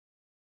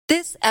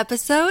This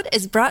episode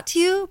is brought to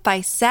you by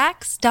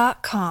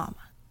Sax.com.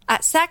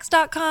 At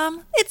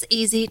Sax.com, it's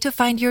easy to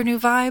find your new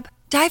vibe.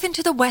 Dive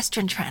into the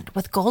Western trend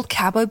with gold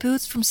cowboy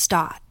boots from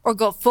Stott, or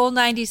go full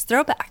 90s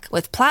throwback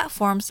with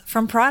platforms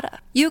from Prada.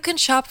 You can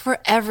shop for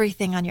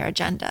everything on your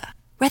agenda,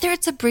 whether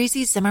it's a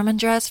breezy Zimmermann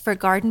dress for a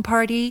garden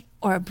party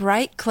or a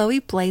bright Chloe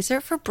blazer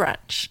for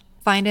brunch.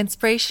 Find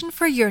inspiration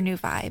for your new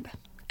vibe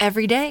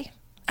every day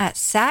at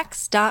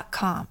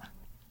Sax.com.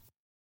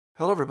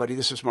 Hello, everybody.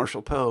 This is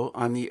Marshall Poe.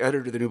 I'm the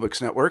editor of the New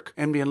Books Network.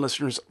 NBN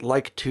listeners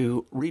like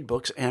to read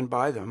books and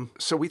buy them.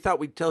 So we thought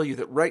we'd tell you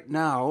that right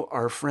now,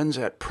 our friends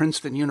at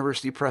Princeton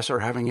University Press are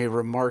having a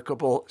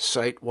remarkable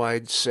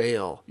site-wide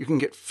sale. You can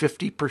get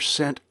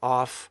 50%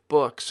 off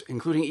books,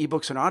 including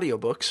ebooks and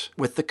audiobooks,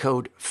 with the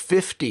code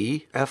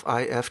 50,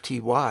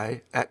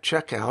 F-I-F-T-Y, at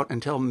checkout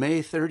until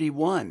May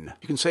 31.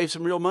 You can save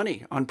some real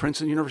money on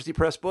Princeton University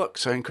Press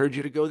books. I encourage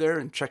you to go there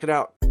and check it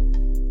out.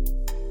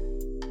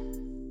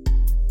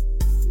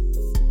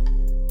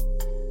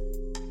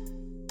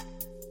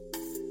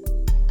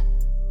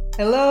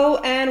 Hello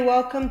and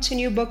welcome to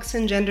New Books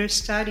and Gender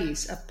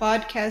Studies, a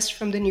podcast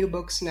from the New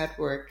Books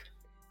Network.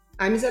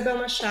 I'm Isabel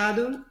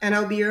Machado and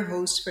I'll be your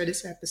host for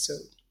this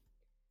episode.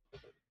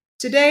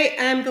 Today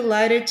I'm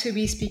delighted to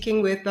be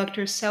speaking with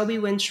Dr. Selby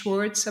Wynn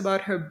Schwartz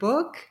about her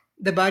book,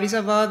 The Bodies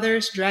of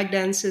Others, Drag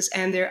Dances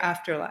and Their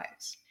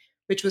Afterlives,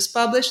 which was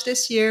published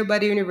this year by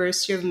the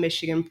University of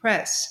Michigan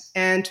Press.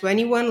 And to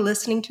anyone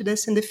listening to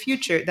this in the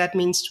future, that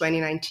means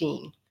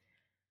 2019.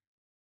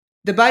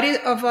 The Bodies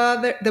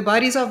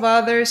of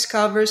Others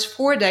covers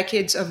 4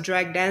 decades of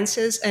drag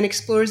dances and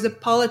explores the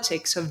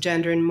politics of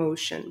gender in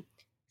motion.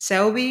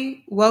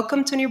 Selby,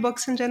 welcome to New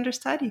Books and Gender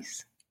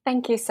Studies.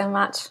 Thank you so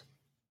much.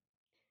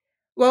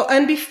 Well,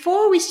 and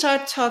before we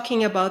start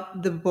talking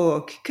about the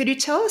book, could you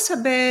tell us a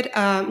bit,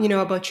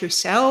 about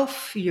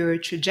yourself, your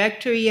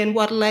trajectory, and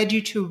what led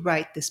you to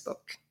write this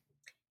book?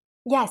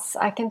 Yes,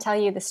 I can tell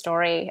you the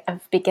story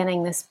of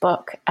beginning this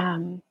book.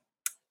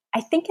 I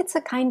think it's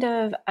a kind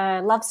of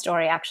love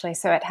story, actually.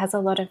 So it has a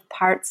lot of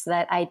parts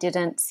that I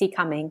didn't see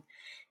coming.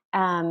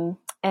 And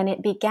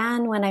it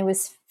began when I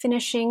was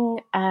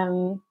finishing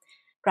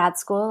grad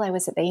school. I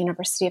was at the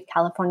University of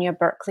California,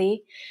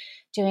 Berkeley,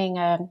 doing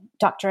a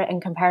doctorate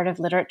in comparative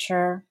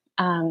literature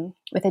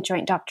with a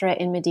joint doctorate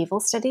in medieval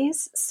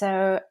studies.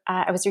 So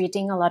I was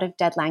reading a lot of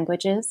dead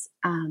languages.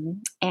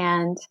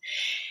 And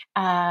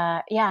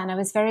I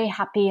was very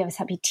happy. I was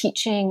happy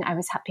teaching. I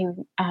was happy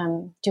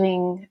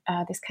doing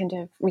this kind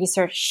of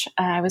research.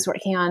 I was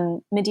working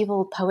on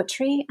medieval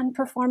poetry and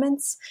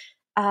performance.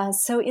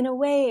 So in a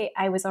way,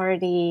 I was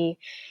already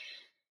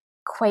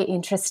quite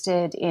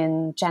interested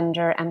in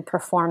gender and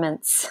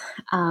performance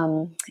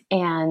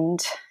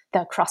and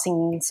the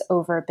crossings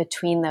over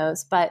between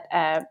those, but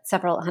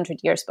several hundred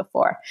years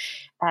before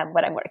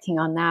what I'm working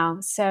on now.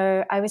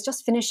 So I was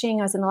just finishing.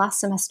 I was in the last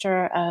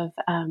semester of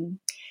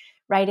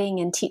writing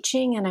and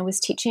teaching, and I was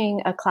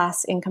teaching a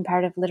class in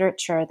comparative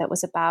literature that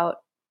was about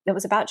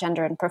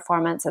gender and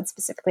performance, and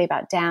specifically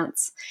about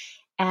dance.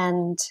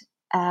 And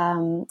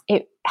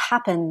it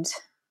happened,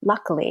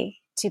 luckily,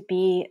 to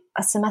be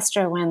a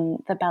semester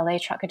when the Ballet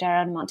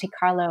Trocadero in Monte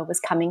Carlo was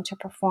coming to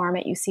perform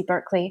at UC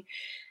Berkeley.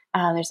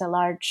 There's a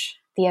large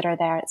theater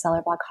there at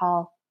Zellerbach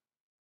Hall,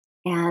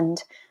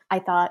 and I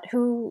thought,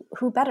 who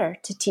better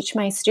to teach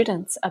my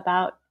students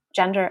about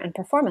gender and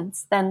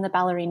performance than the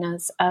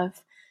ballerinas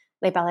of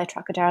Le Ballet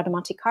Trocadero de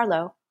Monte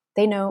Carlo.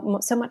 They know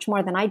so much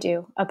more than I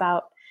do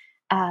about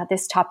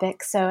this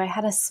topic. So I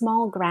had a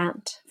small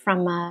grant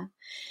from a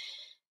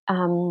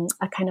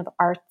kind of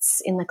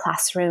arts in the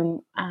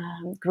classroom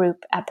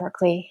group at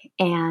Berkeley,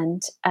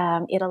 and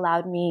it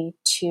allowed me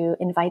to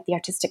invite the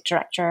artistic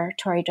director,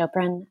 Tori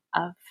Dobrin,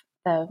 of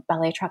the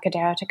Ballet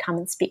Trocadero to come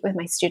and speak with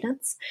my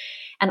students,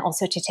 and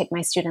also to take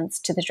my students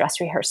to the dress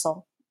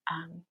rehearsal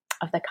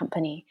of the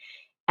company.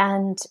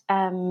 And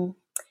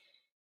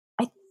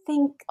I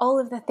think all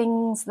of the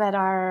things that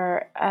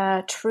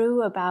are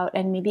true about,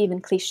 and maybe even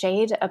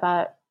cliched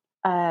about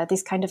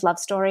this kind of love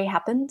story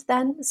happened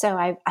then. So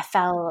I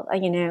fell,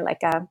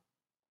 like a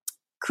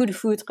coup de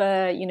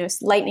foudre,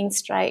 lightning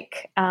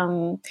strike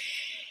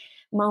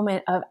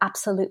moment of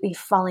absolutely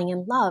falling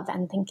in love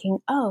and thinking,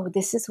 oh,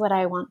 this is what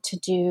I want to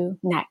do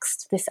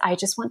next. I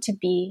just want to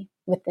be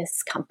with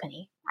this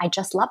company. I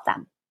just love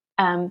them.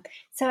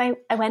 So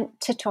I went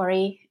to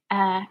Tori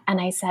and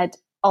I said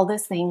all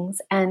those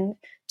things. And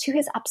to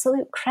his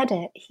absolute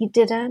credit, he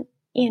didn't,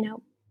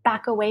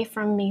 back away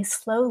from me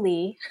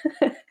slowly.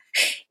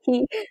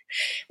 He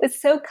was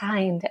so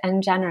kind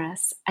and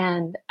generous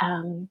and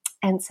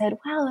said,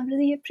 wow, I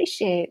really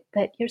appreciate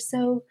that you're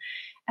so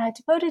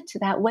devoted to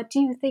that. What do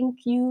you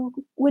think you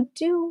would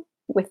do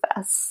with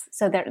us?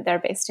 So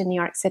they're based in New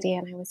York City,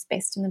 and I was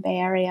based in the Bay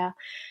Area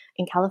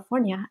in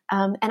California.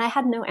 And I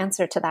had no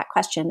answer to that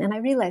question. And I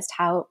realized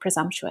how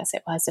presumptuous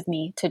it was of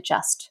me to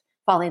just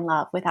fall in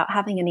love without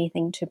having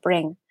anything to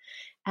bring.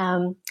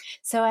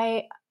 So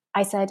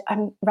I said,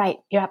 I'm right.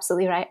 You're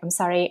absolutely right. I'm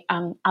sorry.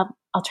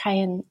 I'll try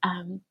and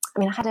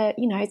I had I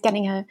was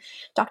getting a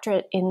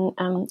doctorate in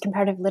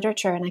comparative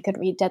literature, and I could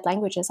read dead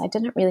languages. I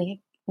didn't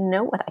really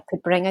know what I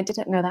could bring. I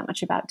didn't know that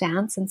much about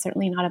dance, and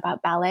certainly not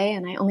about ballet.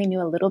 And I only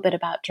knew a little bit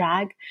about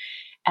drag,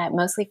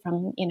 mostly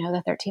from,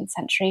 the 13th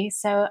century.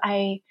 So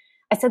I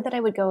said that I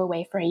would go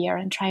away for a year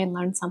and try and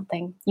learn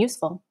something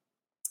useful.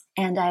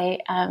 And I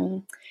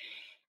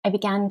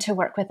began to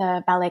work with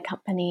a ballet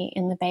company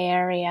in the Bay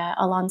Area,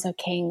 Alonzo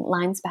King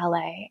Lines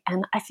Ballet.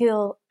 And I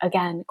feel,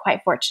 again,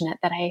 quite fortunate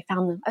that I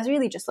found them. I was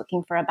really just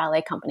looking for a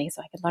ballet company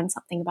so I could learn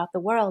something about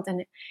the world.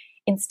 And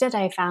instead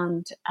I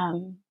found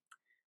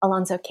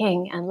Alonzo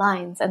King and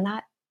Lines. And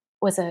that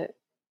was a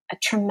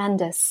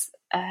tremendous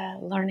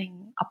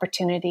learning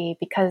opportunity,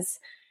 because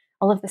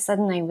all of a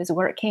sudden I was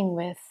working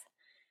with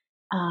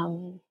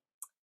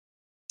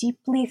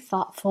deeply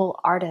thoughtful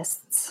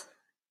artists,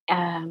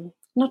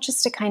 not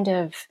just a kind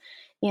of,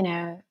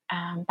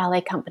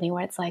 ballet company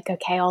where it's like,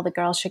 okay, all the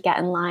girls should get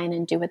in line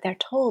and do what they're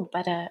told,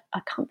 but a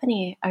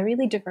company, a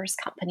really diverse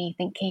company,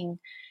 thinking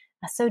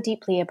so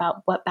deeply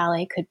about what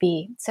ballet could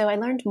be. So I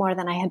learned more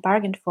than I had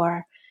bargained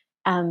for.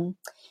 And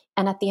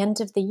at the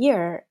end of the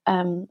year,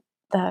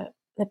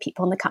 the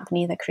people in the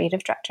company, the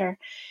creative director,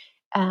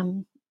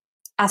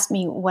 asked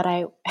me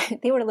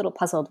they were a little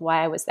puzzled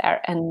why I was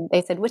there. And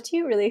they said, "What do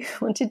you really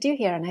want to do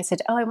here?" And I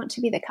said, "Oh, I want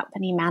to be the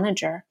company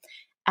manager."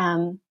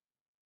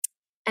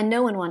 And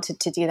no one wanted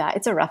to do that.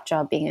 It's a rough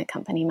job being a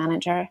company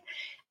manager.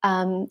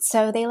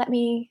 So they let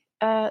me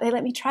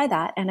try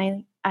that.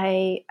 And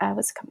I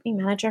was a company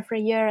manager for a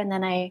year. And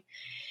then I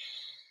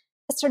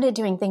started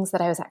doing things that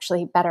I was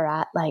actually better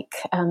at, like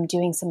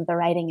doing some of the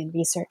writing and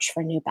research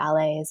for new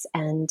ballets,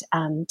 and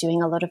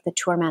doing a lot of the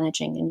tour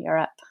managing in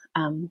Europe,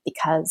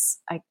 because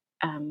I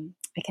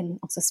can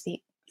also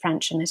speak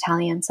French and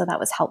Italian. So that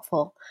was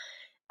helpful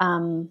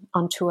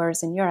on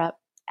tours in Europe.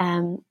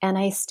 And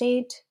I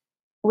stayed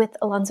with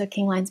Alonzo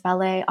King Lines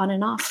Ballet on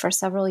and off for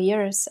several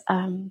years.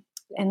 And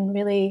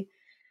really,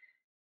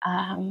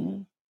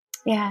 I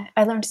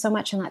learned so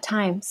much in that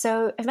time.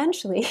 So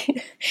eventually,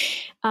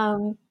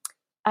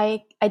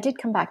 I did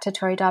come back to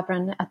Tori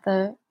Dobrin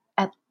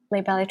at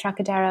Le Ballet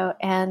Trocadero,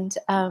 and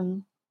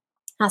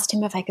asked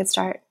him if I could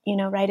start,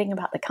 writing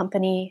about the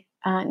company,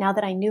 now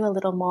that I knew a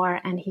little more.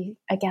 And he,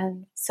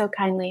 again, so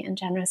kindly and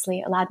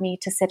generously allowed me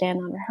to sit in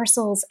on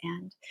rehearsals.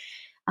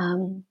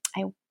 And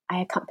I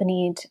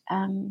accompanied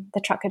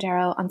the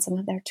Trocadero on some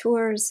of their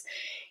tours,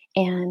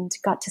 and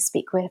got to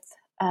speak with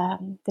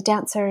the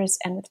dancers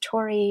and with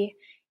Tori,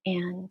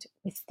 and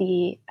with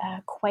the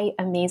quite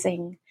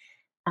amazing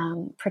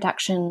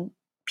production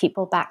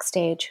people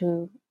backstage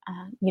who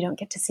you don't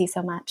get to see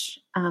so much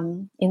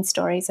in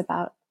stories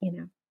about,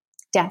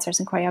 dancers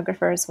and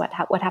choreographers,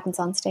 what happens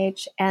on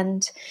stage.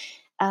 And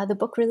the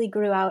book really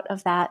grew out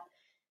of that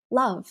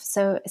love.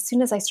 So as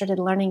soon as I started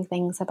learning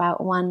things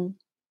about one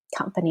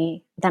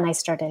company, then I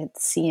started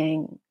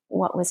seeing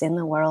what was in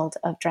the world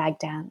of drag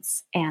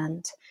dance.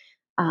 And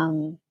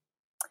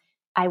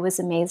I was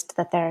amazed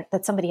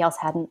that somebody else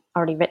hadn't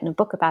already written a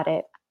book about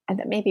it. And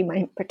that may be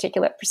my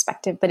particular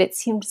perspective, but it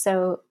seemed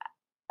so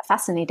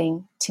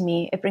fascinating to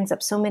me. It brings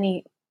up so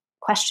many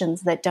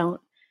questions that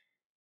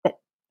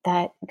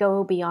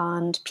go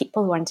beyond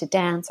people who are into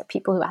dance, or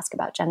people who ask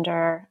about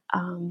gender,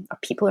 or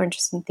people who are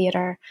interested in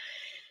theater.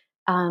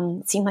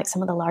 It seemed like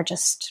some of the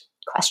largest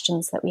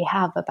questions that we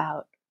have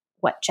about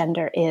what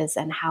gender is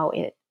and how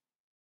it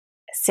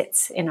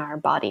sits in our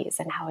bodies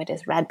and how it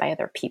is read by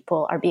other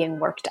people are being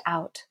worked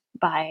out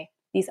by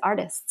these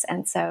artists.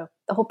 And so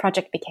the whole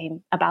project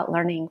became about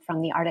learning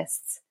from the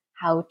artists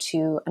how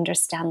to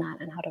understand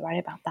that and how to write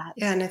about that.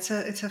 Yeah, and it's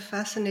a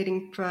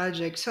fascinating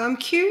project. So I'm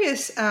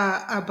curious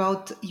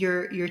about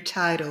your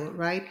title,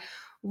 right?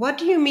 What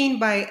do you mean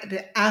by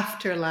the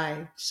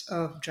afterlives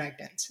of drag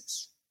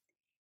dances?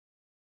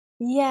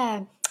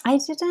 Yeah, I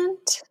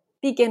didn't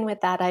begin with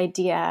that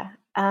idea.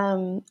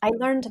 I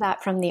learned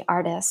that from the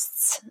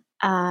artists.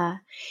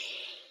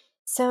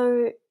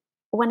 So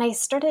when I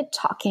started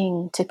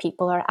talking to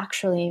people, or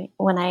actually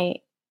when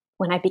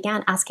I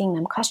began asking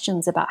them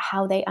questions about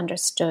how they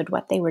understood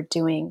what they were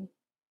doing,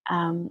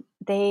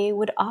 they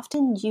would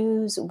often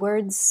use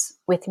words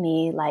with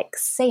me like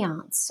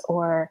seance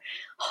or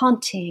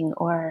haunting,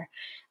 or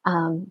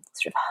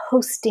sort of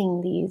hosting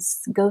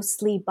these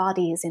ghostly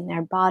bodies in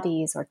their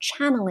bodies, or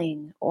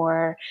channeling,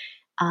 or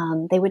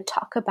they would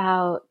talk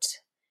about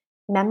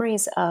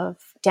memories of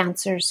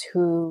dancers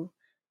who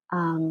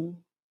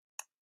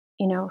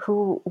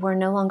who were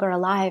no longer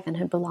alive and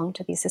had belonged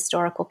to these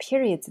historical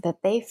periods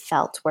that they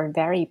felt were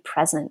very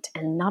present,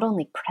 and not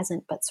only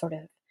present, but sort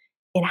of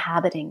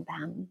inhabiting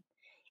them.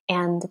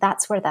 And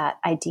that's where that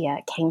idea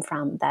came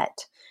from,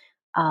 that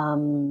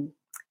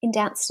in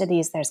dance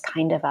studies, there's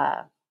kind of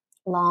a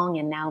long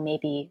and now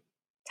maybe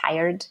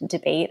tired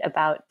debate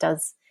about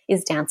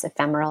is dance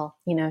ephemeral?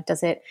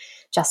 Does it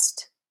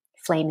just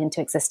flame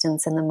into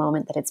existence in the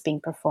moment that it's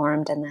being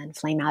performed and then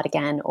flame out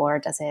again? Or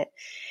does it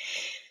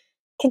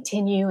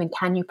continue, and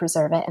can you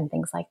preserve it, and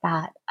things like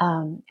that?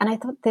 And I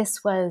thought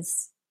this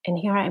was and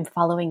here I'm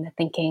following the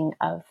thinking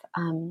of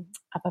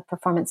a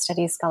performance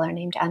studies scholar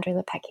named Andrew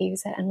Lepecki,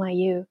 who's at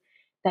NYU,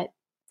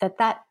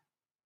 that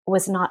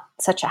was not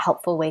such a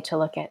helpful way to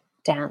look at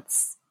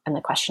dance and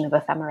the question of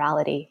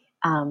ephemerality,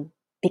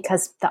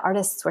 because the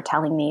artists were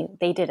telling me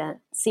they didn't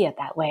see it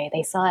that way.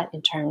 They saw it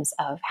in terms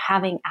of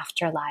having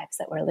afterlives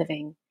that were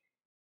living,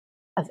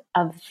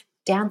 of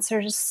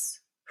dancers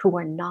who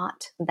were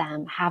not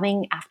them,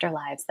 having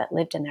afterlives that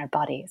lived in their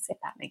bodies, if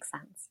that makes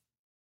sense.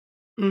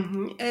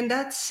 Mm-hmm. And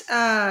that's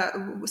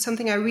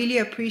something I really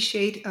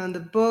appreciate on the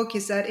book,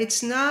 is that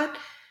it's not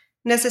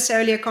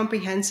necessarily a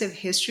comprehensive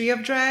history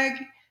of drag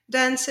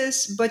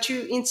dances, but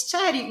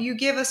you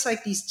give us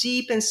like these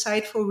deep,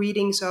 insightful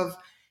readings of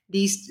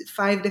these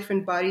 5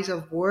 different bodies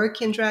of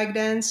work in drag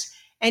dance,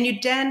 and you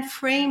then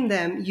frame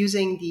them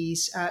using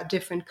these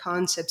different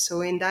concepts.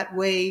 So in that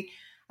way,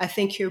 I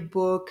think your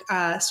book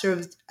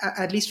serves,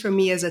 at least for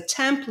me, as a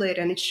template,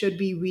 and it should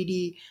be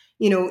really,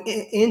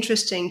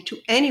 interesting to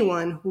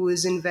anyone who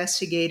is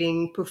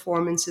investigating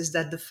performances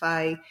that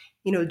defy,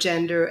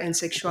 gender and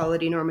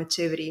sexuality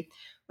normativity.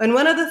 And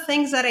one of the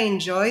things that I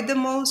enjoyed the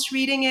most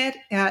reading it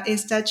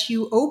is that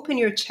you open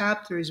your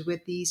chapters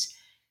with these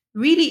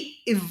really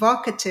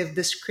evocative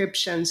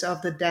descriptions of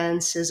the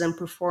dances and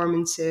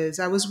performances.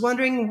 I was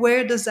wondering,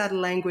 where does that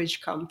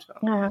language come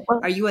from? Well,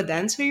 Are you a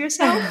dancer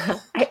yourself?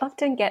 I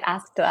often get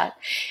asked that.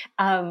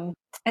 And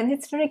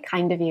it's very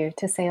kind of you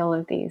to say all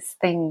of these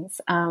things.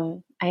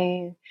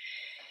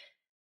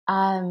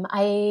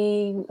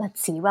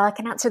 Let's see. Well, I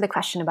can answer the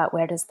question about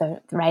where does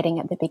the writing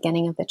at the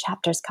beginning of the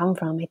chapters come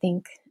from. I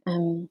think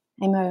I'm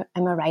a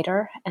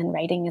writer, and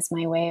writing is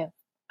my way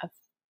of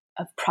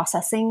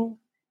processing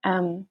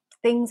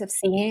things, of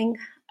seeing.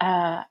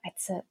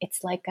 It's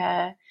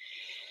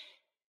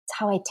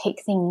how I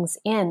take things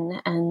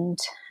in, and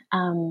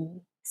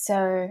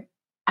so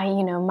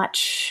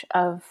much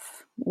of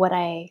what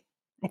I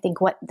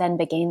think what then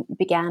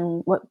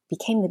began what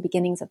became the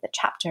beginnings of the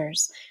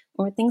chapters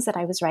were things that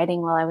I was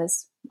writing while I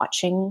was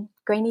watching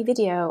grainy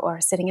video or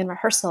sitting in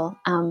rehearsal,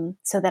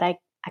 so that I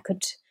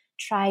could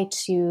try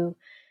to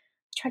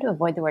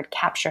avoid the word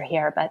capture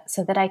here, but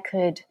so that I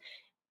could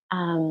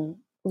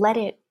let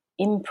it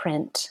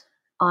imprint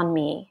on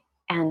me,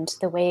 and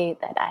the way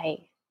that I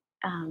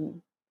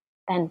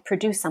then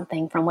produce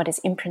something from what is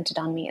imprinted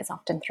on me is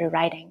often through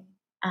writing.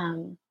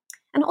 And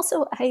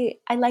also, I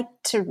like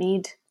to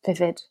read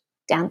vivid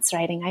dance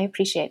writing. I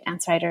appreciate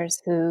dance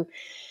writers who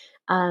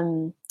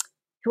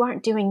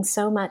aren't doing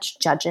so much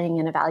judging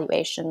and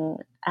evaluation,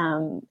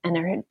 and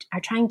are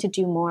trying to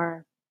do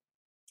more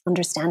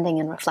understanding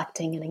and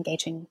reflecting and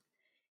engaging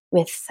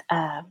with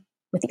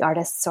the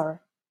artists,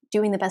 or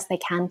doing the best they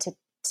can to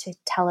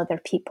tell other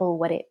people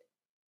what it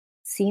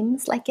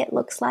seems like it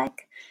looks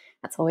like.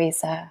 That's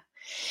always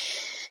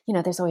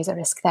there's always a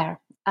risk there.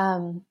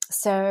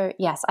 So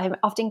yes, I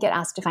often get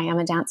asked if I am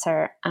a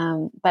dancer,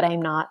 but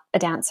I'm not a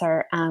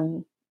dancer.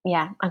 I've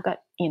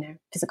got,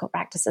 physical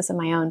practices of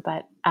my own,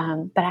 but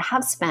I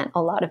have spent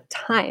a lot of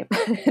time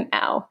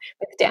now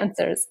with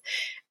dancers.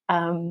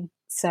 I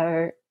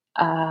do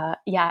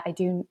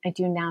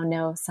now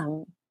know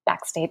some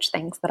backstage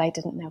things that I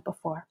didn't know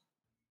before.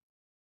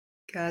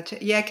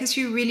 Gotcha. Yeah, because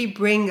you really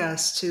bring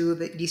us to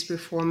these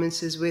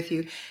performances with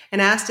you.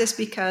 And I asked this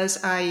because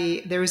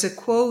there is a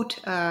quote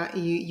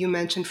you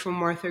mentioned from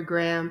Martha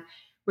Graham,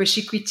 where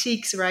she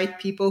critiques, right,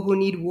 people who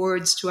need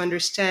words to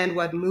understand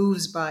what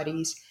moves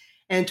bodies.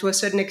 And to a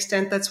certain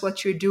extent, that's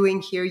what you're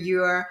doing here.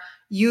 You are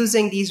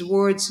using these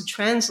words to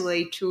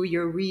translate to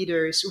your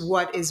readers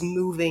what is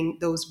moving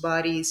those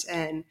bodies,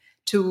 and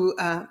to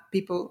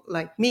people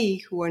like me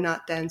who are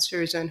not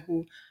dancers and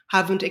who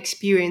haven't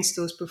experienced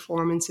those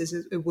performances.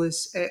 It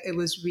was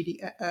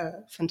really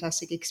a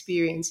fantastic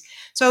experience.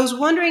 So I was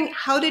wondering,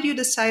 how did you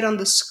decide on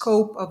the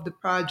scope of the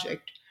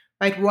project?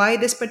 Right? Why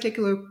this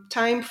particular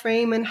time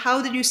frame, and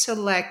how did you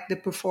select the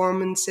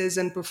performances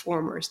and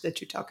performers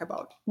that you talk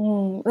about?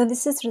 Well,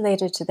 this is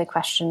related to the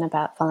question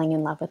about falling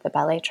in love with the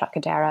ballet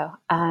Trocadero.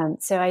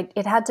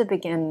 It had to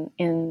begin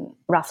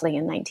roughly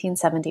in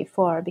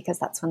 1974, because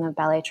that's when the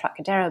ballet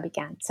Trocadero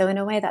began. So in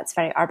a way, that's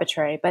very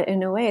arbitrary, but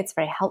in a way, it's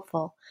very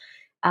helpful,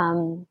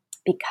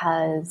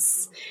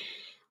 because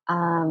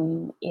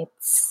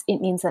it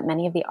means that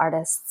many of the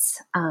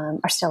artists are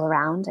still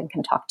around and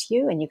can talk to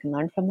you, and you can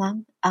learn from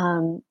them.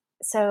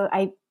 So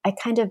I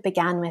kind of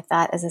began with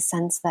that as a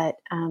sense that,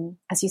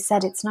 as you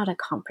said, it's not a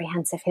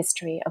comprehensive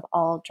history of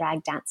all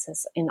drag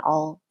dances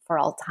for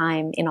all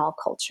time, in all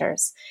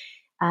cultures.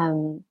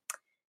 There's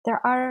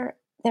a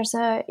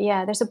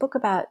book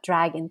about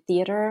drag in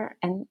theater,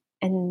 and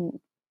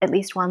at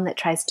least one that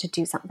tries to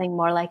do something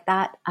more like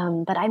that.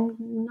 But I'm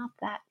not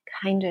that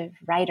kind of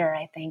writer,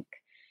 I think.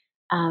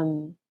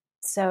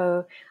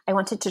 So I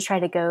wanted to try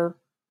to go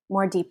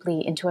more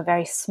deeply into a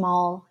very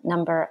small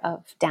number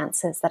of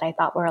dances that I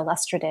thought were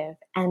illustrative.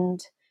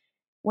 And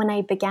when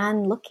I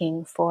began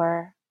looking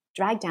for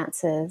drag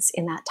dances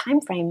in that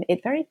time frame,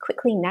 it very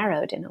quickly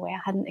narrowed in a way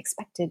I hadn't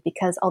expected,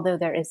 because although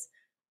there is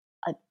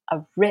a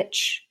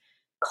rich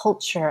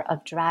culture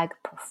of drag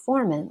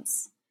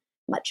performance,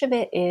 much of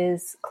it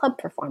is club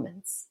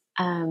performance,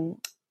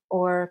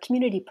 or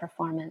community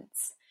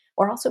performance,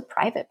 or also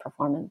private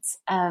performance.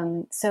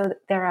 So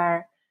there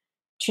are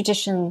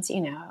traditions,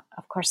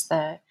 of course,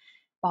 the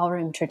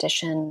ballroom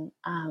tradition,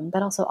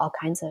 but also all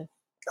kinds of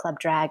club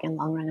drag and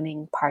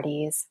long-running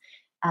parties,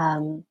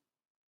 and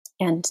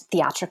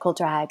theatrical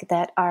drag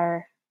that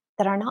are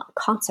not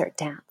concert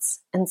dance.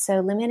 And so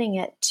limiting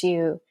it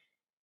to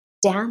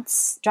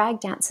drag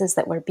dances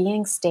that were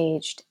being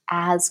staged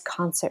as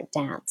concert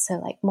dance, so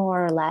like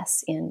more or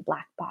less in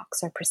black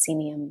box or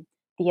proscenium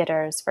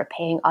theaters for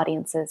paying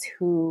audiences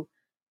who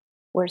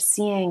were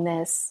seeing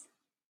this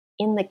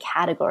in the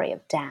category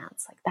of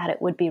dance, like that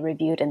it would be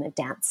reviewed in the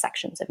dance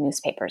sections of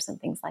newspapers and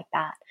things like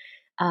that,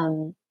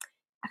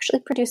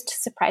 actually produced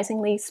a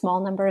surprisingly small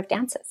number of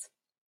dances.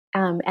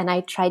 And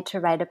I tried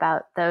to write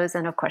about those.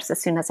 And of course, as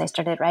soon as I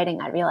started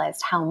writing, I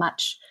realized how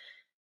much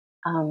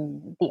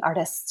the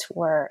artists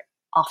were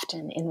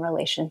often in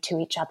relation to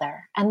each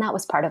other. And that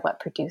was part of what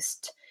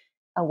produced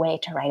a way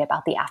to write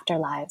about the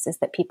Afterlives, is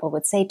that people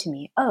would say to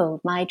me, oh,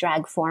 my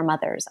drag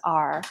foremothers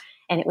are,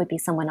 and it would be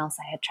someone else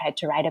I had tried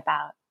to write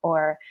about.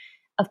 Or,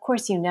 of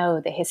course,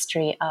 the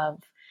history of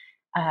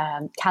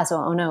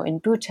Kazuo Ono in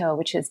Buto,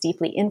 which has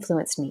deeply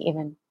influenced me,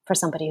 even for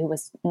somebody who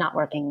was not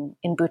working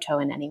in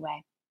Buto in any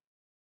way.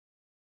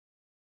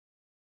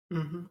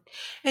 Mm-hmm.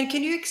 And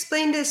can you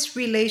explain this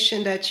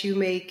relation that you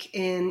make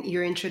in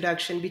your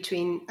introduction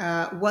between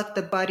what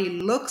the body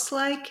looks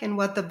like and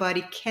what the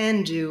body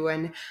can do,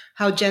 and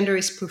how gender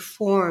is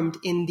performed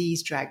in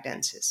these drag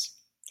dances?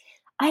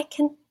 I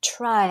can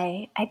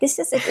try. This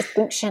is a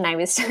distinction I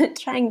was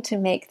trying to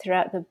make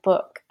throughout the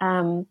book.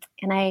 And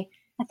I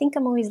think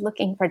I'm always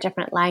looking for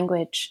different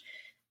language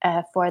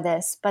for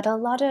this. But a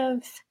lot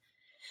of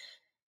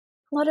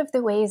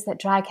the ways that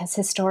drag has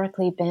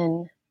historically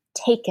been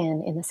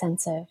taken in the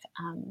sense of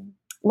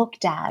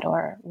looked at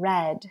or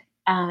read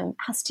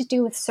has to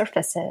do with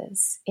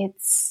surfaces.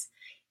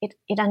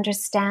 It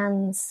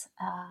understands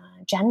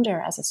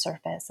gender as a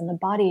surface and the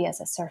body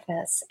as a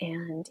surface,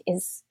 and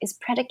is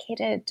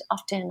predicated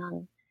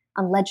often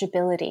on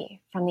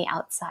legibility from the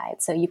outside.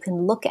 So you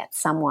can look at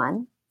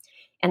someone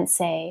and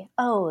say,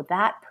 oh,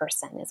 that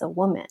person is a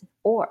woman,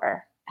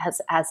 or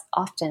as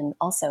often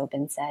also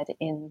been said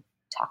in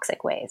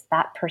toxic ways,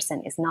 that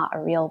person is not a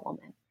real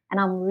woman. And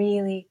I'm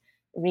really,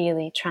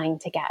 really trying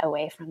to get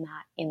away from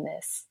that in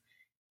this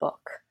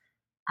book.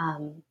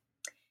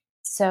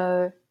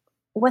 So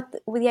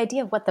the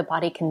idea of what the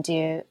body can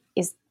do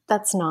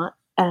that's not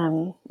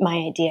my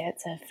idea.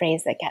 It's a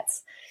phrase that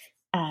gets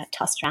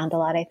tossed around a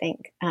lot, I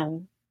think,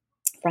 from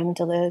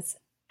Deleuze.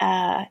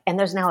 And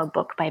there's now a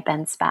book by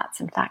Ben Spatz,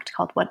 in fact,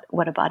 called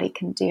What a Body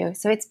Can Do.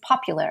 So it's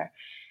popular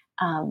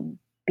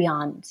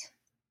beyond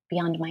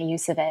my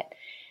use of it.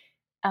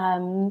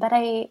 But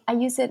I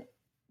use it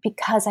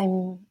because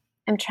I'm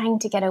trying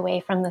to get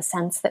away from the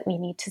sense that we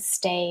need to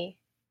stay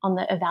on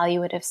the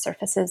evaluative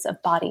surfaces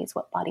of bodies,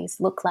 what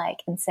bodies look like,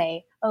 and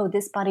say, oh,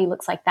 this body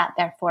looks like that,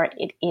 therefore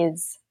it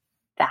is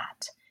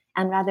that.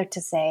 And rather to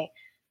say,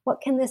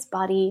 what can this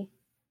body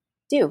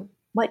do?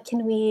 What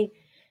can we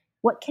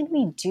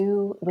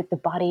do with the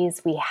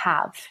bodies we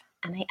have?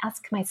 And I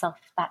ask myself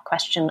that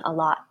question a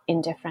lot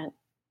in different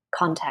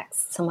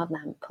contexts, some of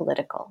them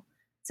political.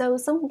 So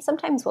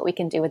sometimes what we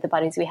can do with the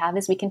bodies we have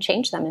is we can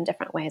change them in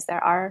different ways.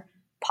 There are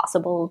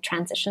possible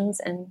transitions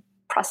and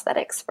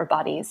prosthetics for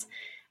bodies.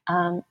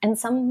 And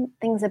some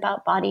things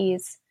about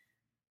bodies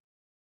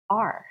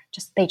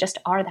they just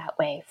are that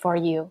way for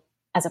you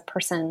as a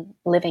person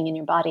living in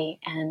your body.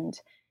 And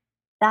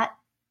that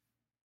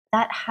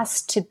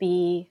has to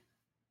be,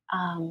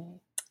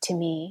 to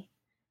me,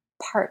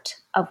 part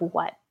of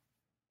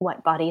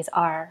what bodies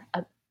are,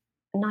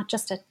 not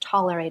just a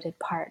tolerated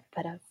part,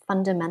 but a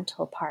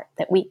fundamental part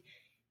that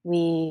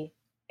we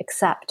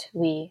accept.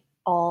 We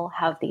all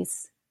have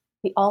these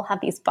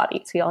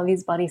bodies. We all have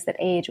these bodies that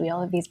age. We all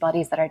have these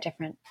bodies that are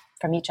different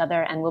from each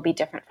other and will be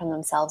different from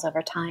themselves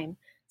over time.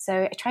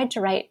 So I tried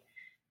to write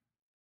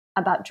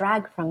about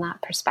drag from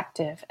that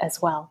perspective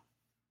as well.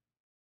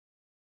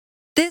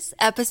 This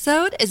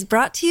episode is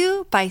brought to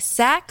you by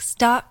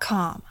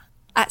Sax.com.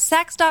 At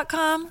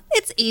Sax.com,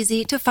 it's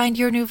easy to find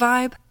your new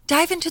vibe.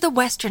 Dive into the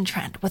Western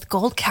trend with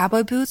gold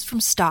cowboy boots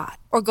from Stott,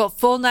 or go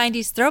full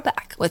 90s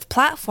throwback with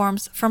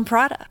platforms from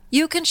Prada.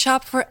 You can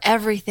shop for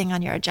everything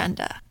on your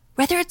agenda,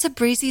 whether it's a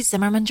breezy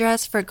Zimmermann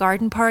dress for a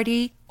garden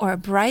party or a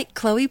bright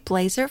Chloe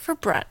blazer for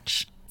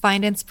brunch.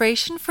 Find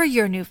inspiration for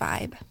your new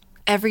vibe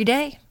every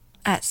day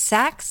at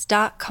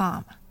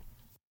Sax.com.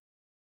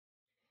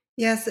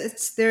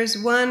 Yes, there's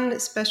one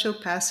special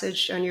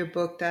passage on your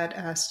book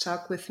that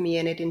stuck with me,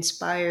 and it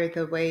inspired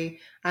the way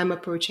I'm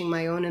approaching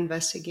my own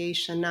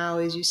investigation now.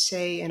 As you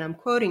say, and I'm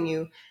quoting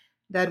you,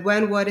 that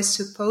when what is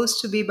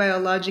supposed to be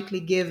biologically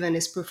given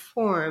is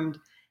performed,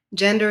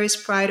 gender is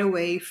pried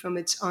away from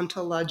its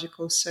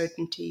ontological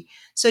certainty.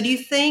 So do you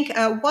think,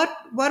 what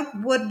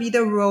would be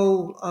the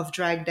role of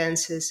drag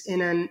dances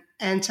in an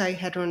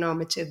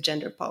anti-heteronormative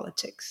gender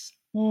politics?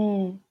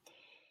 Well,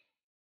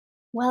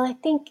 I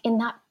think in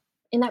that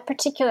in that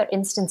particular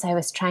instance, I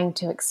was trying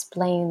to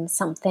explain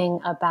something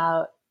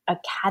about a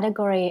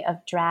category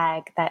of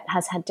drag that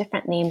has had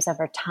different names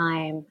over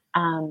time.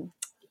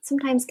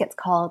 Sometimes gets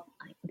called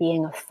like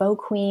being a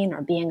faux queen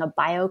or being a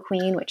bio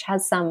queen, which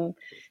has some,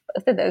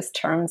 both of those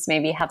terms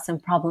maybe have some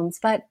problems,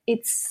 but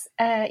it's,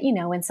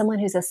 when someone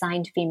who's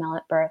assigned female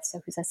at birth,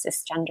 so who's a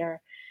cisgender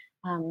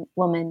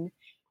woman,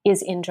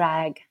 is in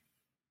drag,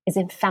 is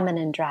in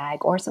feminine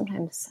drag, or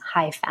sometimes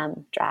high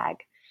femme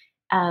drag.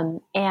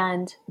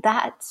 And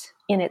that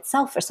in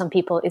itself for some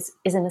people is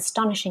an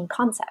astonishing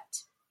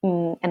concept.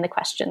 And the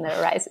question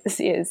that arises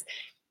is,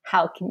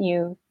 how can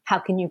you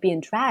be in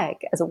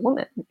drag as a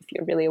woman if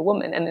you're really a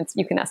woman? And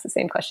you can ask the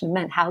same question of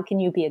men. How can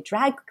you be a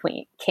drag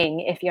king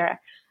if you're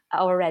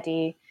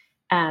already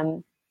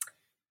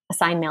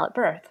assigned male at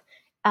birth?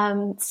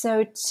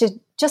 So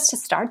to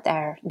start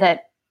there,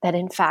 that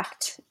in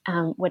fact,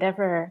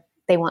 whatever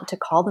they want to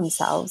call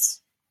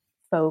themselves,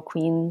 faux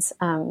queens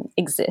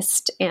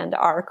exist and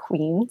are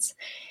queens.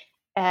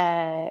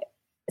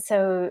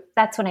 So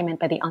that's what I meant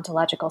by the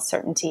ontological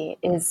certainty,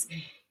 is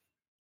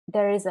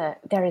there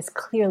is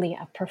clearly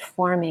a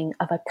performing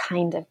of a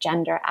kind of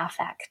gender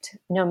affect,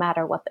 no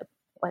matter what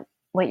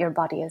your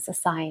body is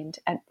assigned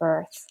at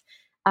birth.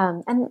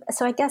 And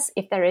so I guess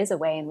if there is a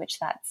way in which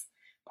that's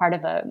part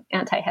of a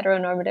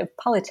anti-heteronormative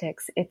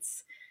politics,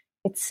 it's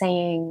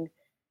saying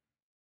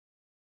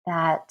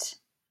that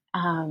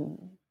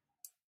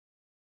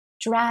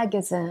drag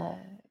is a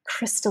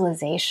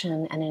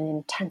crystallization and an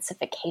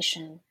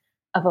intensification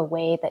of a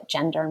way that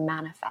gender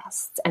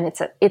manifests, and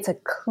it's a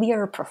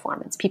clear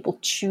performance. People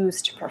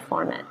choose to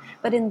perform it,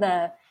 but in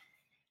the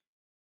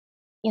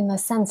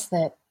sense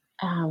that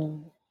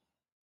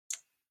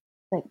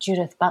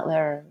Judith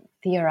Butler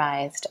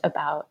theorized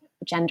about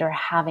gender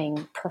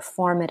having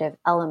performative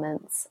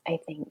elements, I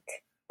think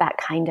that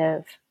kind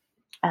of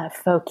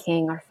faux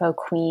king or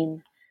faux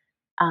queen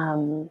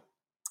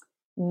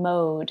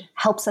mode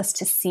helps us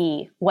to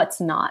see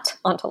what's not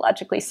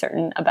ontologically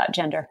certain about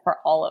gender for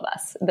all of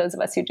us, those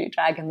of us who do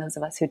drag and those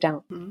of us who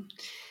don't. Mm-hmm.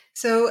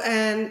 So,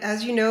 and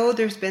as you know,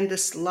 there's been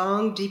this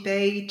long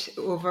debate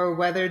over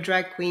whether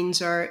drag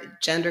queens are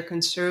gender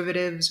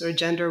conservatives or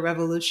gender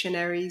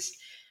revolutionaries.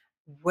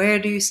 Where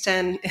do you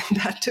stand in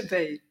that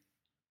debate?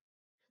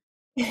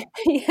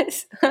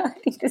 Yes, I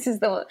think this is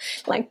the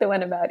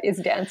one about, is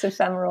dance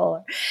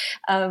ephemeral?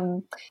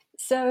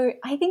 So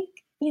I think,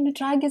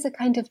 drag is a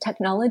kind of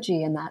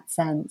technology in that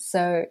sense.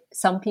 So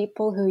some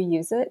people who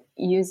use it,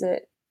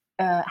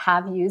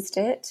 have used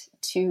it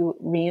to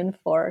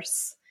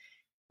reinforce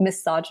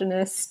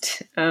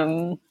misogynist,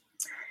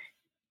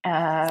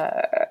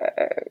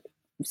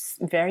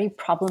 very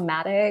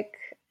problematic,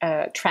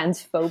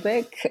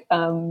 transphobic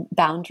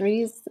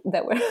boundaries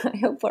that I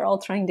hope we're all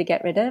trying to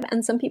get rid of.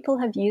 And some people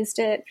have used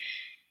it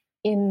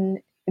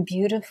in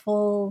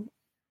beautiful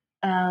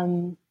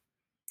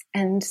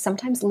and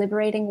sometimes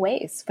liberating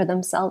ways for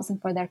themselves and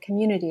for their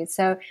communities.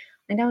 So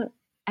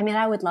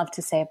I would love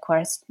to say, of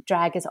course,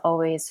 drag is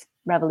always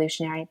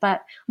revolutionary,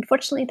 but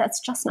unfortunately that's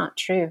just not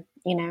true.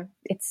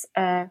 It's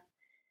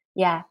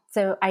yeah.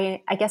 So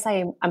I guess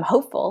I'm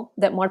hopeful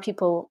that more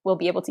people will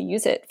be able to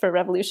use it for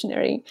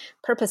revolutionary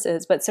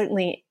purposes, but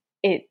certainly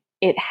it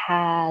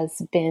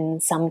has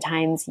been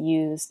sometimes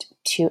used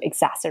to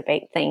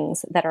exacerbate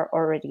things that are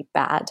already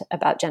bad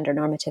about gender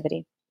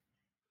normativity.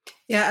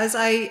 Yeah, as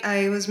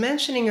I was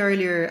mentioning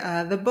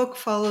earlier, the book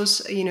follows,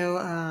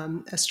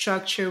 a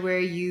structure where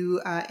you,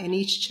 in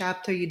each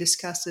chapter, you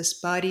discuss this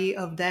body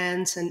of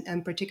dance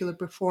and particular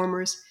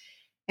performers,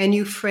 and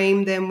you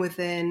frame them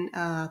within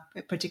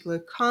particular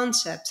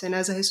concepts. And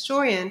as a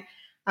historian,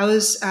 I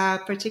was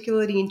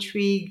particularly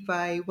intrigued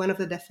by one of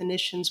the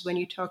definitions when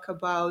you talk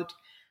about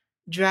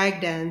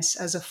drag dance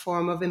as a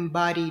form of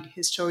embodied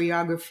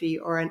historiography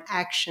or an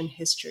action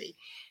history.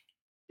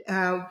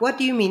 What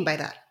do you mean by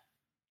that?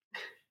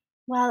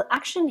 Well,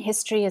 action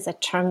history is a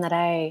term that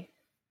I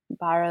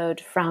borrowed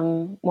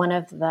from one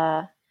of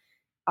the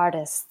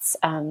artists,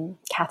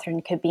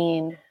 Catherine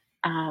Cabine,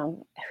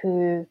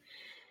 who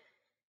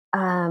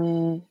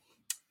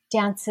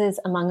dances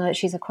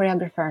she's a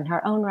choreographer in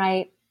her own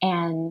right,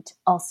 and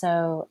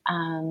also,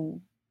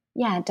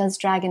 does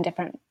drag in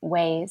different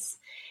ways.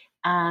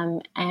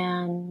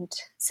 And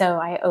so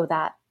I owe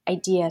that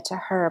idea to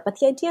her. But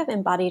the idea of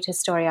embodied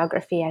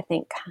historiography, I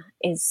think,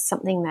 is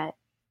something that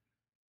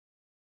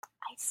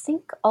I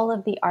think all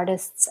of the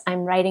artists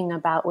I'm writing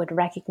about would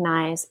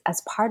recognize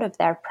as part of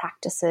their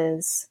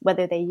practices,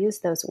 whether they use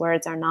those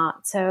words or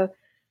not. So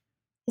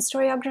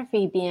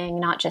historiography being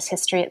not just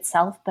history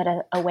itself,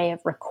 but a way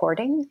of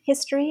recording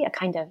history, a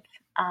kind of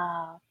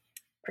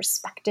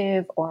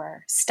perspective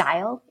or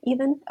style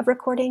even of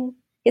recording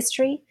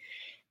history.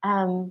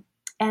 And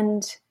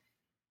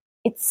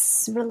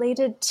it's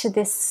related to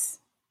this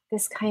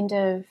kind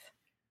of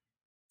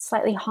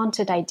slightly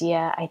haunted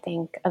idea, I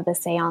think, of the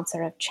seance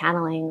or of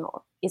channeling,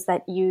 is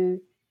that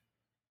if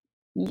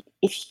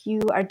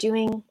you are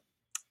doing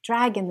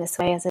drag in this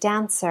way as a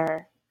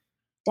dancer,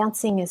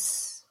 dancing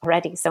is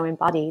already so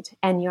embodied,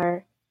 and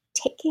you're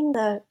taking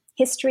the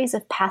histories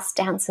of past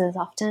dances,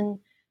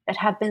 often that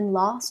have been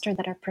lost or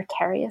that are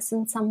precarious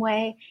in some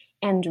way,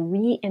 and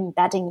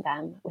re-embedding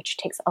them, which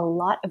takes a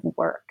lot of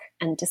work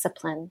and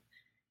discipline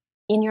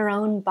in your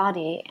own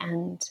body.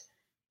 And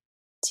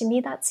to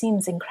me, that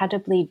seems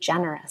incredibly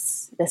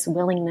generous, this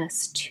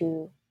willingness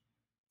to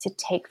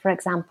take, for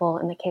example,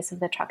 in the case of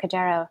the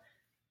Trocadero,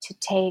 to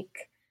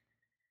take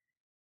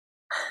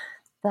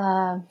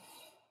the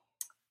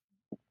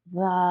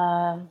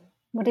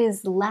what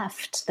is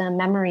left, the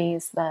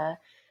memories, the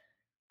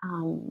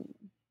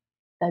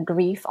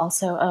grief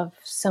also of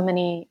so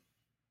many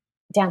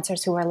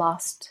dancers who were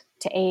lost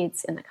to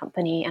AIDS in the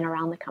company and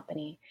around the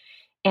company,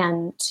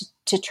 and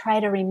to try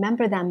to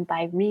remember them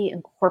by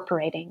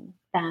reincorporating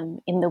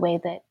them in the way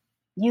that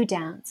you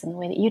dance, in the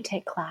way that you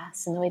take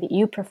class, in the way that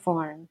you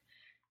perform.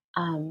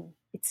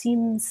 It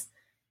seems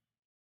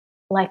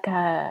like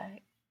a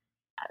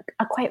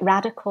quite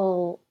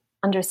radical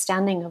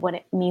understanding of what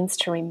it means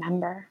to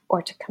remember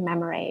or to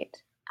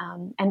commemorate,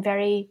 and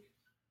very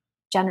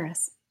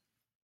generous.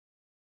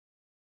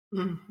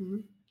 Mm-hmm.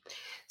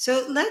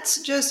 So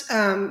let's just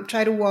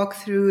try to walk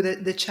through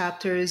the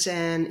chapters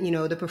and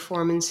the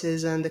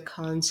performances and the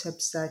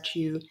concepts that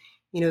you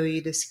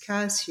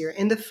discuss here.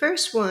 In the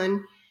first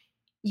one,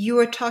 you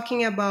are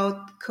talking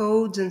about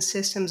codes and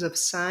systems of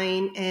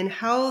sign and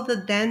how the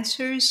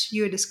dancers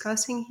you're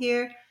discussing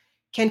here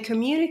can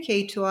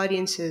communicate to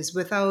audiences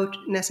without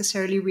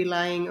necessarily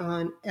relying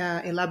on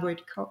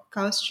elaborate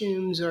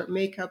costumes or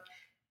makeup,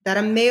 that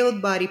a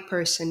male body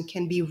person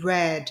can be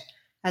read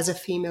as a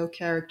female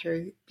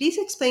character. Please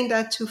explain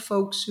that to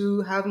folks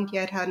who haven't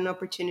yet had an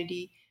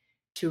opportunity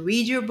to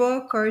read your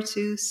book or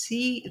to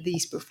see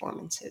these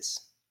performances.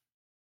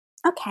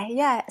 Okay,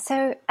 yeah.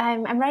 So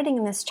I'm writing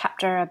in this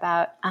chapter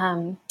about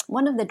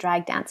one of the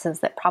drag dances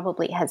that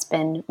probably has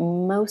been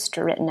most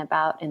written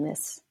about in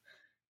this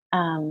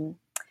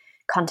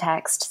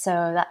context.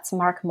 So that's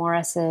Mark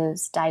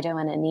Morris's Dido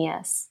and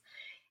Aeneas.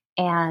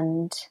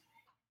 And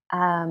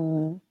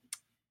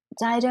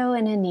Dido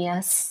and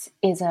Aeneas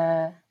is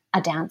a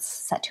dance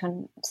set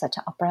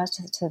to opera,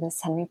 to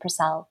this Henry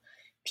Purcell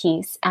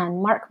piece.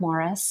 And Mark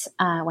Morris,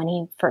 when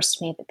he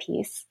first made the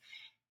piece,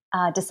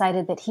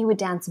 decided that he would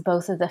dance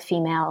both of the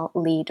female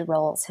lead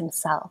roles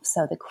himself,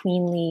 so the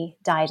queenly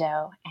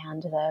Dido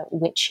and the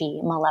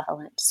witchy,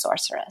 malevolent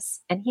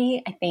sorceress. And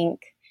he, I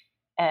think,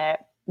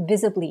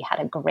 visibly had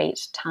a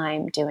great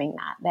time doing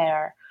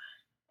that.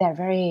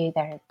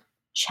 They're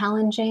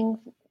challenging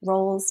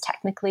roles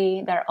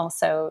technically. They're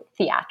also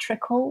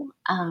theatrical.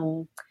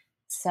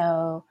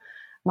 So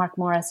Mark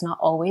Morris, not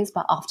always,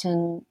 but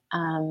often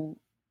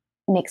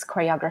makes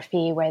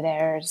choreography where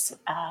there's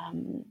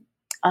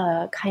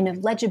a kind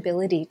of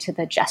legibility to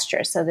the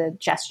gestures. So the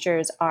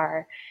gestures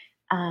are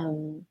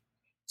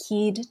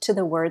keyed to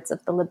the words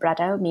of the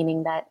libretto,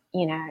 meaning that,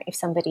 if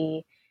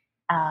somebody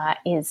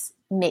is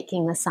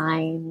making the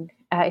sign,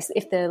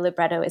 if the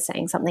libretto is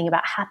saying something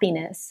about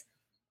happiness,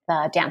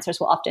 the dancers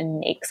will often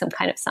make some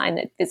kind of sign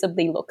that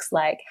visibly looks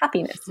like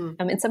happiness.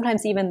 Mm-hmm. And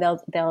sometimes even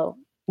they'll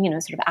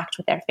sort of act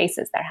with their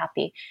faces, they're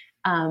happy.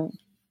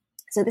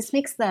 So this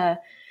makes the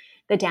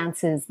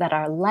dances that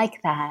are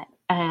like that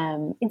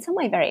in some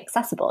way very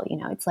accessible.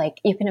 It's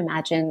like you can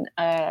imagine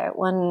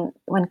one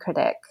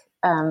critic,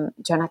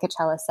 Jonah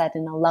Cacella, said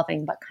in a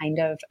loving but kind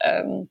of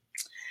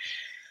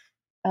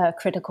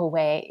critical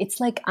way, it's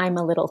like I'm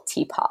a little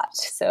teapot.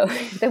 So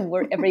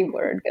every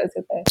word goes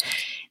with it.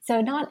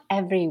 So not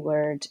every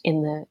word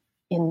in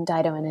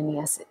Dido and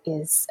Aeneas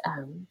is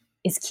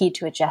keyed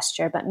to a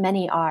gesture, but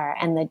many are.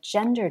 And the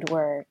gendered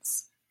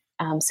words,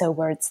 so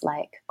words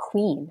like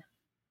queen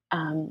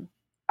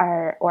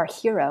or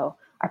hero,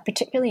 are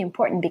particularly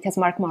important because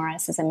Mark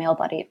Morris is a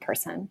male-bodied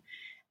person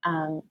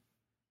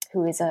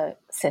who is a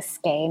cis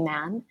gay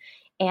man,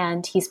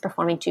 and he's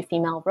performing two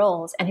female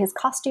roles, and his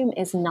costume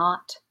is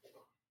not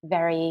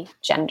very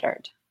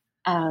gendered.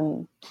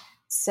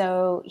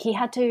 So he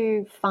had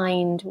to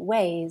find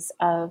ways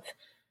of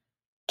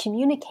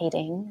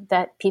communicating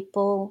that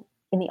people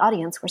in the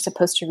audience were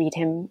supposed to read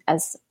him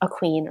as a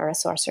queen or a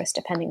sorceress,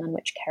 depending on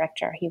which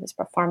character he was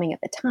performing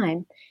at the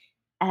time.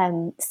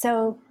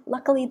 So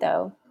luckily,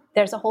 though,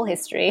 there's a whole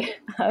history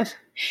of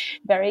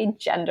very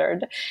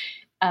gendered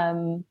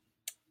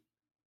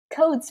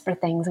codes for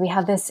things. We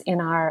have this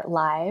in our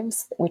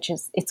lives,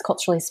 it's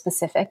culturally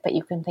specific, but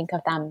you can think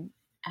of them,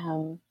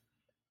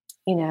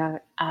 in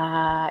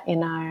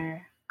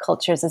our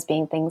cultures as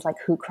being things like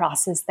who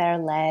crosses their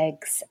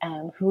legs,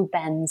 who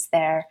bends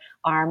their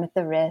arm at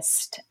the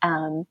wrist,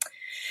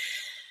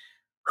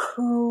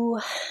 who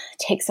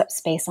takes up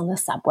space on the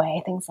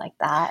subway, things like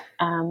that,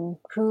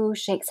 who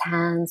shakes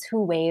hands,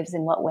 who waves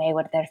in what way,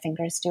 what do their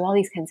fingers do, all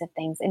these kinds of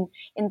things.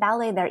 In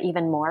ballet, they're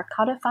even more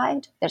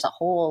codified. There's a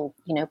whole,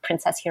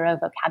 princess hero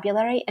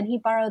vocabulary, and he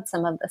borrowed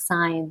some of the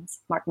signs.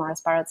 Mark Morris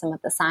borrowed some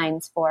of the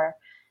signs for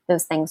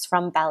those things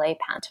from ballet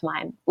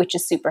pantomime, which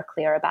is super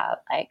clear about,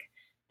 like,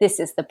 this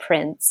is the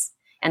prince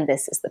and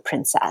this is the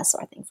princess,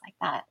 or things like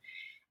that.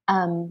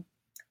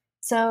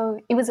 So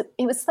it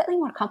was slightly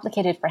more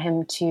complicated for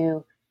him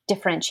to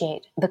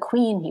differentiate the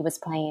queen he was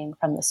playing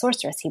from the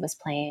sorceress he was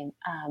playing.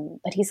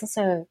 But he's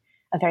also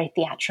a very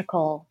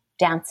theatrical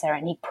dancer,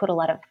 and he put a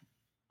lot of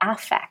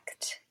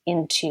affect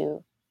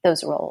into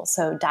those roles.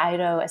 So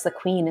Dido as the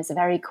queen is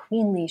very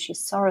queenly. She's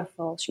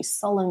sorrowful. She's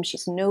solemn.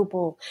 She's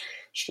noble.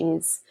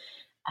 She's,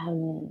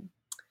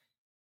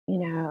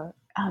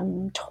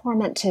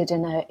 tormented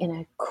in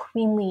a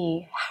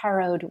queenly,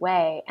 harrowed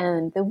way.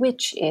 And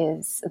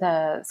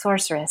the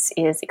sorceress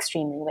is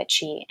extremely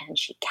witchy, and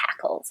she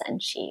cackles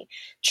and she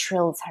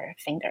trills her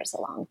fingers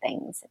along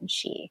things, and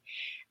she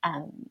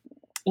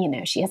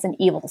has an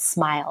evil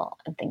smile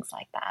and things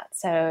like that.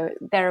 So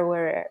there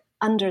were,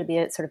 under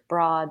the sort of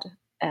broad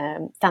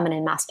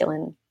feminine,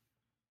 masculine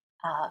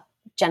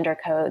gender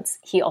codes,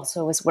 he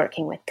also was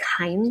working with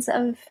kinds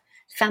of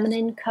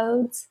feminine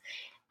codes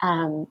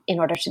in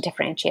order to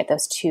differentiate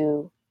those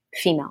two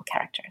female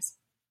characters.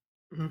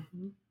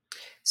 Mm-hmm.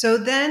 So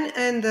then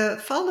in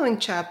the following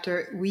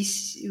chapter,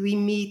 we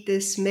meet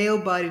this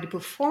male-bodied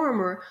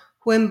performer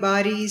who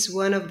embodies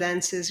one of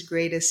dance's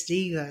greatest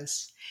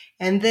divas.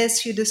 And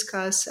this you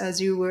discuss, as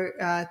you were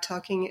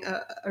talking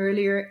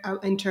earlier,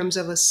 in terms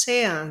of a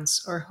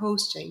seance or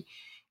hosting.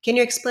 Can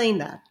you explain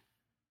that?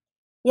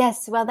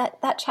 Yes, well,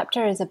 that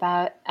chapter is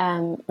about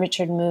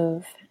Richard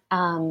Mouv.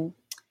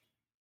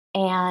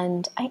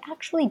 And I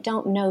actually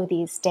don't know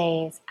these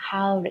days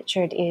how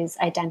Richard is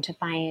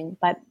identifying,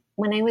 but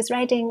when I was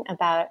writing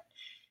about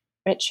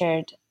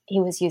Richard, he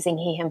was using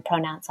he, him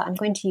pronouns, so I'm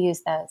going to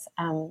use those.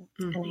 And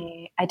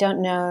I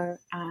don't know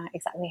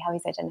exactly how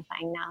he's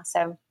identifying now.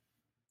 So,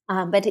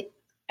 but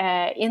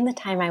in the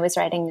time I was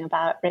writing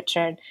about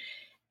Richard,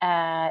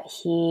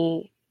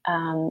 he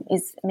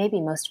is maybe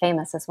most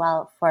famous as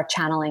well for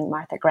channeling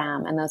Martha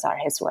Graham, and those are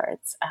his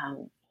words.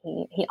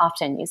 He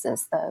often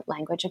uses the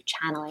language of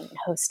channeling and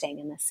hosting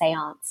and the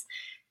seance.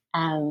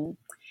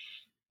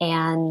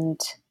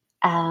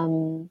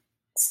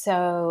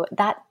 So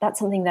that's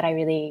something that I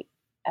really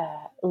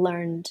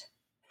learned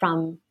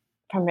from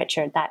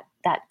Richard, that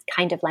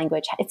kind of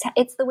language.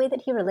 It's the way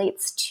that he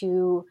relates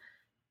to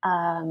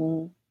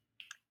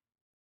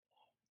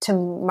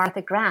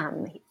Martha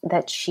Graham,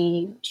 that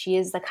she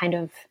is that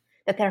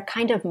they're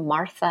kind of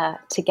Martha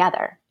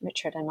together,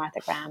 Richard and Martha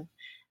Graham.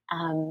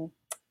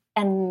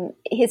 And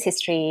his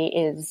history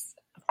is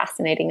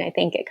fascinating. I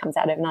think it comes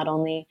out of not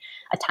only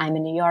a time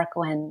in New York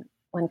when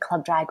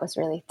club drag was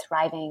really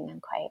thriving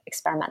and quite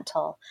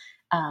experimental,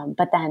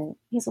 but then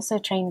he's also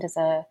trained as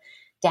a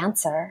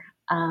dancer,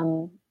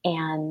 and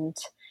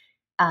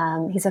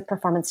he's a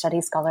performance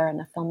studies scholar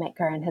and a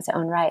filmmaker in his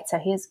own right. So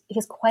he has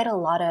quite a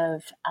lot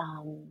of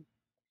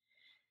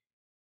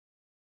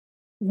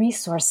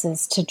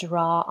resources to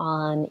draw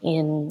on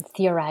in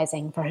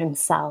theorizing for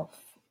himself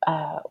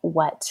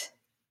what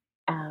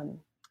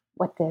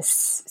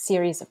this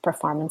series of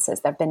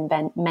performances. There have been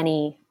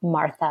many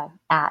Martha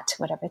at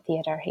whatever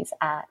theater he's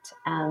at.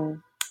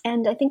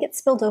 And I think it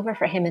spilled over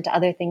for him into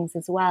other things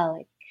as well.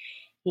 Like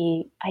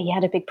he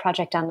had a big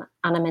project on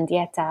Ana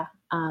Mendieta,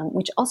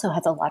 which also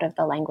has a lot of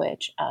the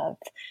language of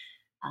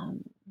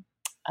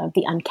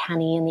the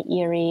uncanny and the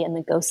eerie and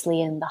the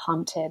ghostly and the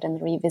haunted and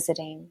the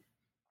revisiting.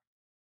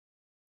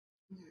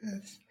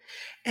 Yes.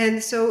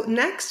 And so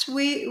next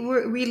we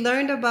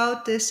learned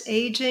about this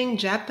aging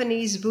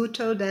Japanese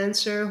Buto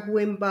dancer who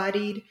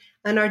embodied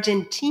an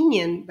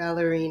Argentinian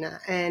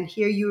ballerina. And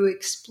here you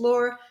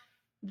explore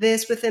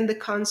this within the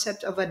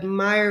concept of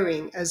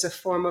admiring as a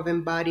form of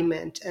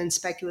embodiment and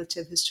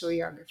speculative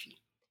historiography.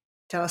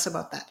 Tell us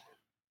about that.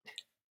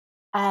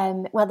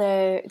 Well,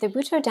 the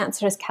Buto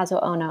dancer is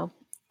Kazuo Ono,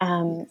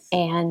 yes.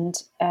 And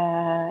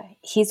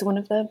he's one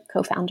of the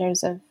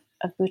co-founders of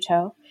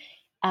Buto.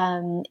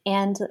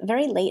 And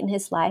very late in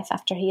his life,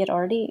 after he had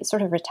already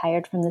sort of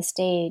retired from the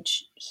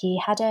stage, he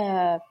had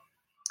a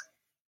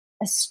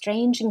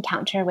strange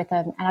encounter with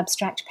an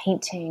abstract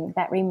painting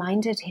that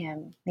reminded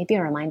him, maybe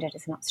reminded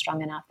is not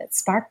strong enough, that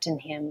sparked in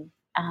him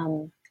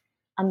a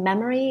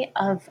memory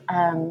of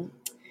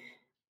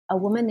a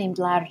woman named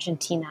La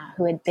Argentina,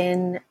 who had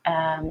been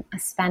a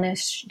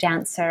Spanish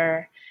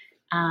dancer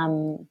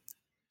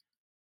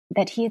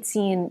that he had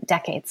seen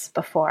decades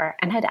before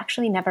and had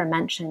actually never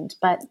mentioned,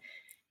 but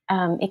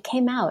it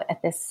came out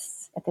at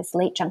this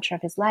late juncture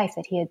of his life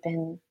that he had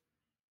been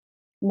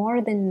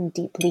more than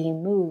deeply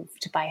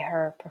moved by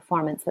her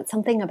performance, that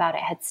something about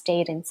it had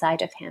stayed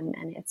inside of him,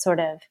 and it sort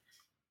of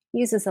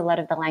uses a lot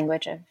of the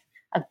language of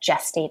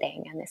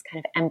gestating and this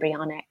kind of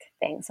embryonic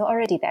thing. So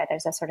already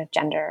there's a sort of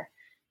gender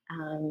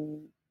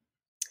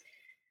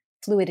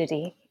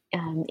fluidity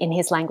in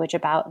his language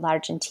about La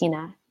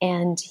Argentina.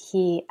 And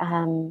he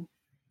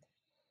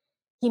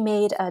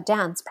made a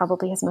dance,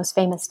 probably his most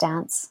famous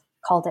dance,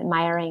 called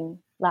Admiring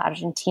La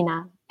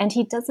Argentina. And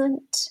he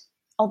doesn't,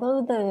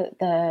 although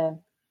the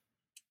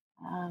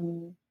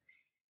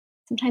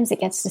sometimes it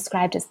gets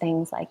described as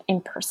things like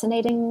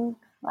impersonating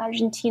La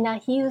Argentina,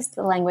 he used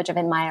the language of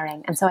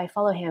admiring. And so I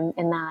follow him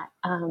in that.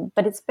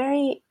 But it's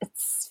very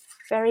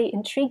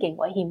intriguing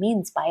what he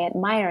means by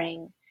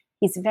admiring.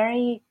 He's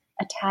very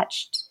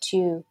attached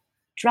to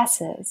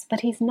dresses,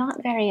 but he's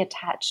not very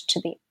attached to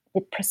the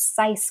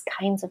precise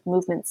kinds of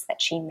movements that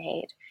she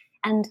made.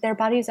 And their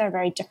bodies are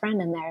very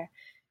different, and they're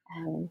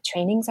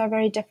trainings are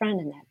very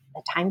different, and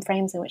the time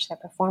frames in which they're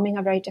performing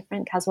are very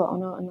different. Kazuo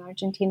Ono in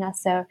Argentina,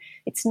 so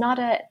there's not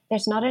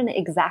an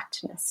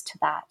exactness to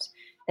that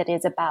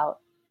is about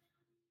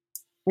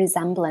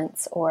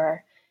resemblance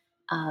or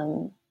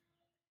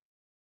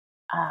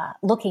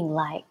looking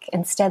like.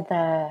 Instead,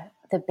 the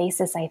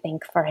basis, I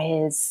think, for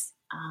his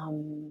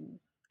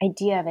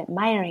idea of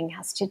admiring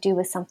has to do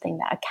with something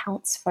that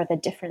accounts for the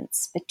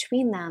difference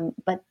between them,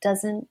 but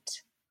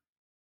doesn't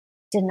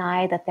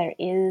deny that there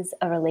is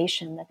a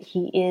relation, that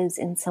he is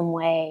in some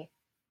way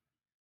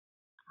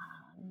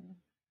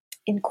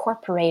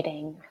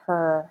incorporating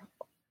her,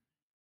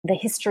 the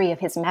history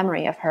of his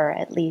memory of her,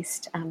 at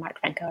least.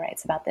 Mark Franco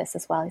writes about this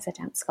as well. He's a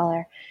dance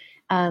scholar.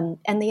 And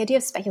the idea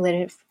of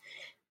speculative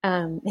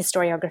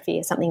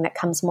historiography is something that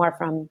comes more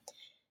from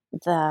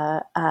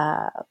the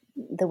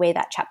way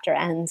that chapter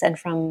ends, and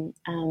from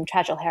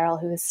Tragil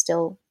Harrell, who is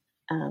still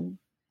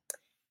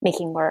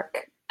making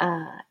work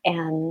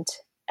and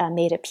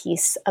made a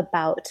piece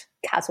about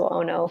Kazuo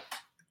Ono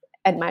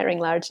admiring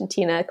La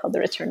Argentina called The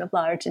Return of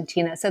La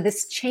Argentina. So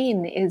this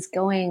chain is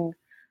going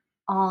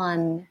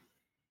on.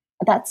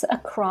 That's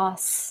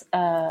across,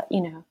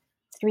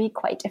 three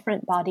quite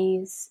different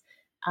bodies,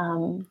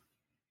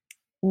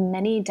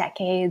 many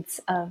decades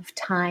of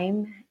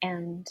time,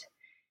 and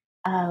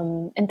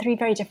three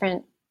very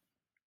different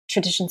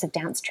traditions of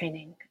dance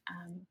training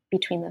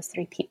between those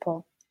three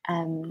people.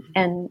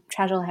 And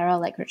Tragil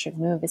Harrell, like Richard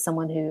Mouv, is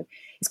someone who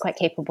is quite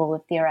capable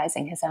of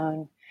theorizing his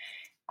own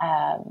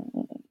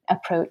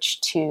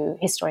approach to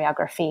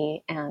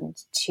historiography and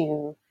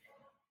to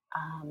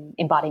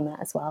embodiment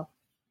as well.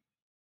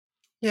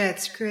 Yeah,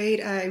 it's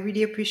great. I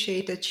really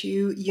appreciate that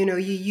you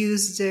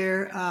use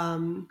their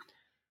own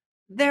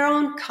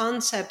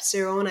concepts,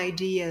 their own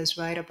ideas,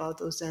 right, about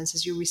those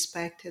dances. You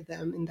respected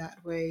them in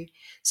that way.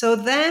 So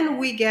then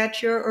we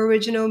get your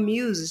original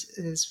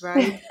muses,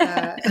 right?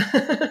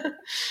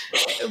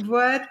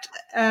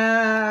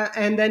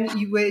 And then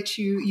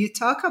you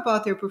talk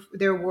about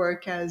their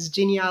work as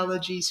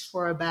genealogies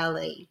for a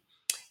ballet.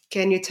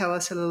 Can you tell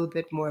us a little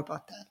bit more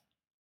about that?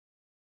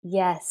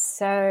 Yes.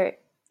 So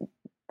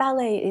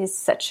ballet is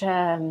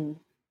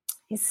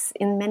is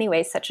in many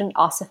ways such an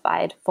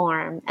ossified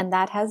form, and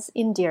that has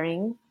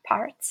endearing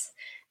parts.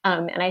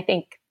 And I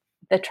think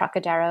the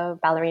Trocadero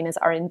ballerinas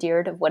are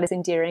endeared of what is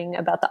endearing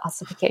about the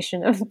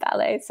ossification of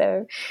ballet.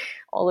 So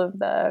all of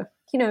the,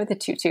 the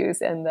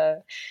tutus and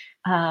the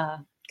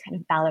kind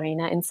of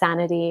ballerina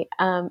insanity.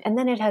 And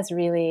then it has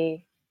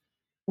really,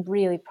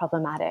 really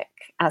problematic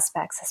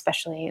aspects,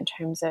 especially in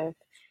terms of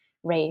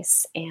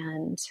race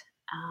and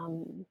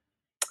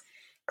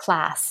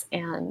class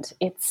and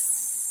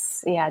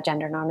its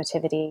gender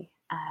normativity.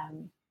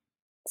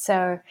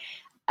 So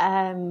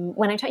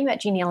when I'm talking about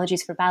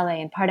genealogies for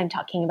ballet, in part I'm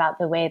talking about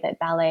the way that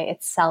ballet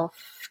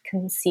itself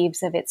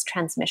conceives of its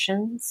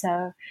transmission.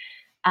 So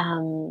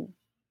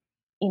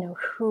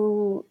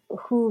who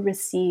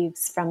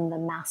receives from the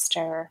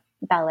master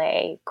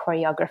ballet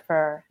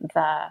choreographer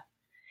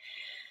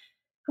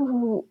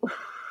who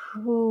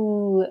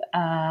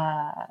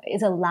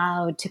is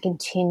allowed to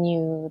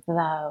continue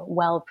the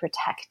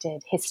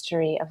well-protected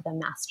history of the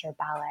master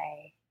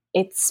ballet.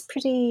 It's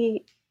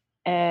pretty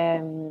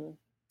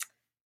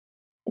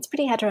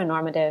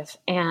heteronormative,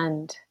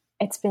 and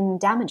it's been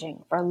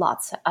damaging for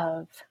lots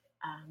of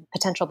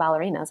potential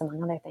ballerinas,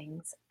 among other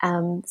things.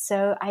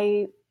 So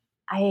I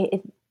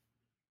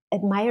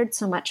admired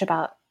so much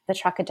about the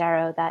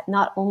Trocadero that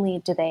not only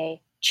do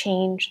they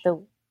change the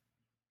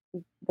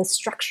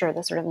structure,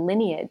 the sort of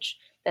lineage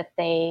that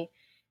they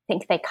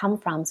think they come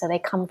from. So they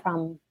come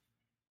from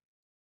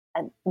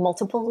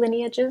multiple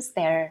lineages.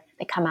 They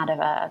come out of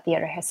a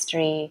theater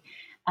history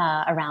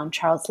around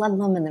Charles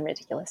Ludlam and the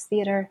Ridiculous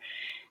Theater.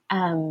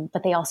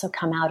 But they also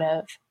come out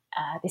of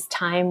this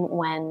time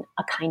when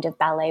a kind of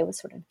ballet was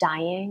sort of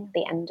dying,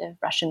 the end of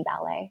Russian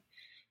ballet,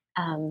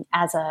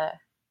 as a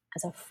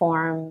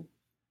form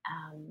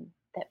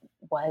that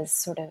was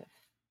sort of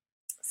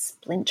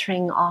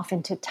splintering off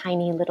into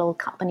tiny little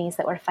companies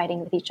that were fighting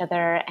with each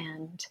other.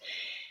 And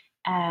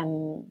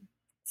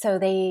so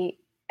they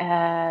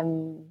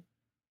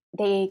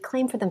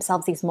claim for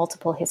themselves these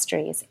multiple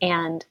histories.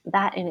 And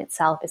that in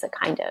itself is a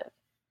kind of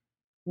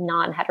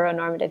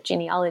non-heteronormative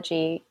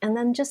genealogy. And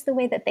then just the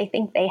way that they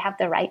think they have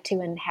the right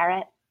to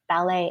inherit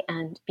ballet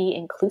and be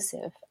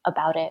inclusive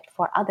about it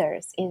for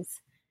others is,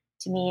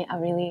 to me, a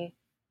really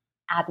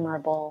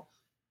admirable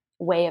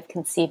way of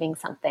conceiving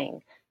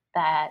something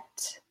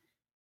that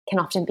can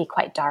often be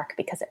quite dark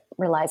because it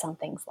relies on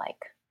things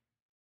like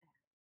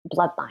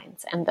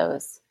bloodlines, and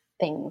those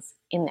things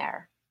in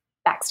their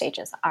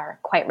backstages are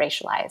quite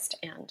racialized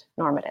and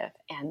normative.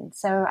 And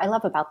so I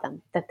love about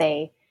them that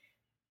they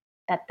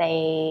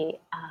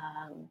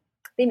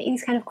make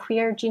these kind of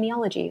queer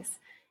genealogies,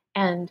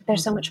 and they're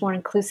so much more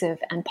inclusive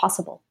and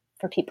possible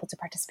for people to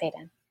participate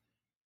in.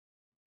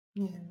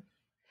 Yeah.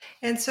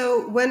 And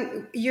so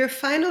when your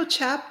final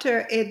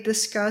chapter, it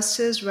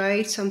discusses,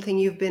 right, something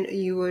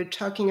you were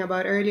talking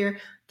about earlier,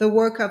 the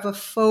work of a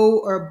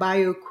faux or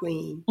bio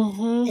queen.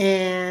 Mm-hmm.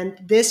 And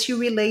this you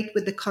relate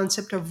with the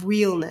concept of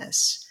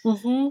realness.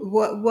 Mm-hmm.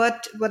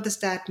 What does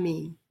that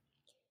mean?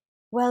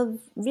 Well,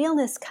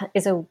 realness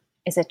is a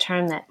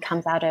term that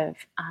comes out of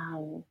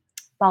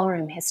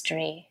ballroom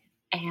history,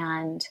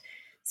 and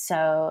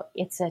so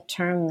it's a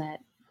term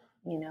that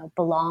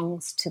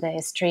belongs to the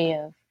history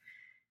of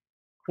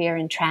queer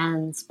and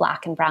trans,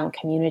 Black and Brown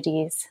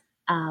communities.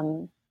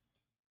 In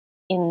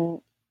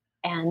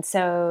And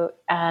so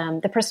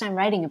the person I'm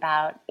writing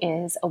about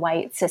is a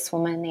white cis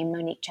woman named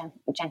Monique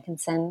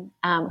Jenkinson,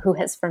 who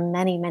has for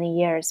many, many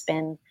years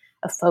been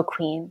a faux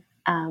queen.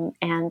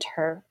 And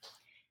her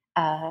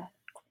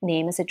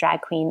name as a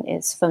drag queen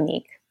is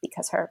Phonique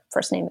because her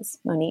first name is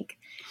Monique.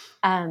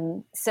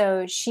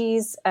 So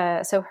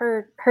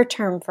her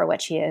term for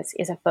what she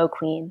is a faux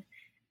queen.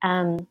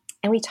 And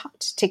we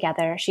talked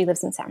together. She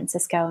lives in San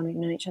Francisco, and we've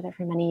known each other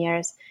for many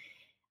years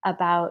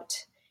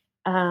about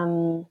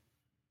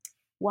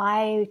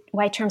why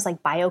terms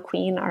like bio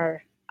queen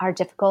are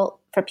difficult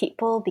for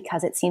people,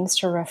 because it seems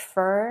to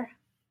refer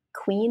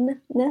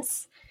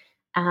queenness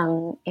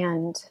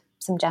and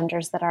some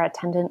genders that are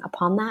attendant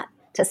upon that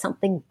to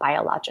something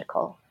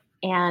biological.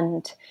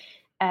 And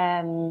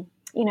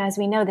as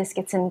we know, this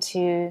gets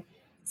into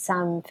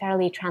some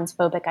fairly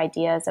transphobic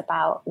ideas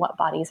about what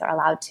bodies are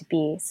allowed to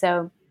be.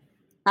 So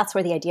that's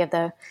where the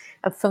idea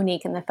of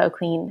Phonique and the faux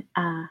queen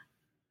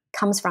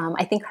comes from.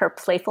 I think her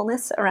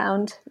playfulness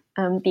around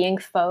being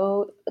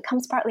faux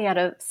comes partly out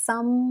of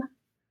some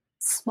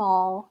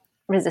small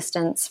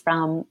resistance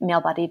from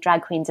male-bodied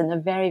drag queens in the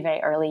very,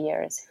 very early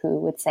years who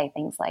would say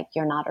things like,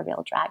 "You're not a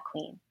real drag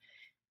queen."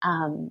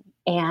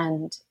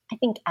 And I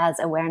think as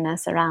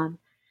awareness around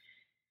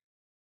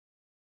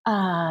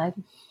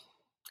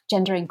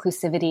gender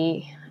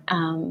inclusivity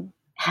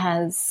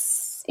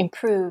has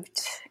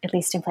improved, at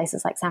least in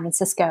places like San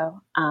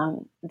Francisco,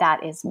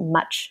 that is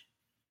much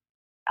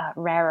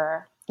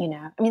rarer.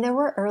 I mean, there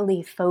were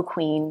early faux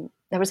queen.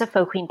 There was a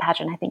faux queen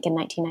pageant, I think, in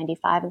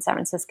 1995 in San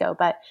Francisco.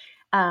 But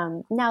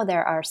now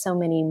there are so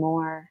many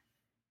more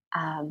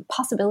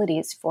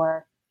possibilities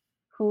for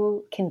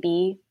who can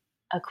be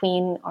a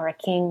queen or a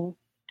king.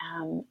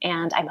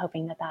 And I'm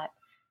hoping that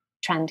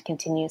trend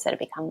continues, that it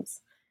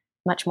becomes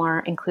much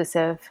more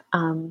inclusive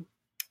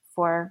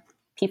for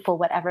people,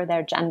 whatever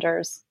their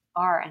genders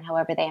are and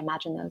however they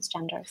imagine those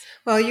genders.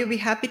 Well, you'll be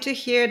happy to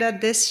hear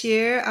that this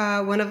year,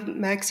 one of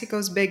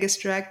Mexico's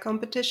biggest drag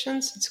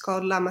competitions, it's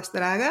called La Más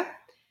Draga.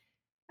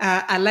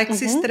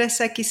 Alexis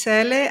Teresa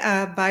Quisele,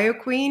 a bio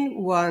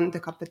queen, won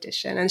the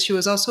competition. And she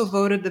was also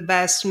voted the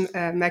best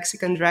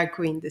Mexican drag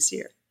queen this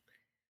year.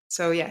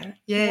 So yeah,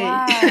 yay.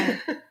 Wow.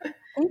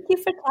 Thank you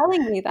for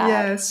telling me that.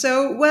 Yeah,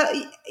 so, well,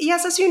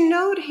 yes, as you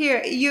note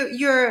here,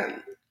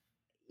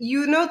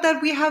 you note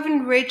that we have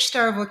enriched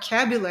our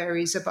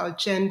vocabularies about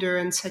gender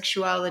and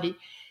sexuality.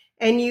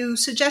 And you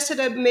suggested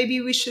that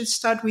maybe we should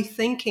start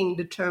rethinking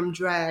the term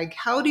drag.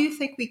 How do you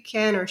think we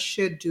can or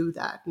should do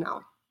that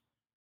now?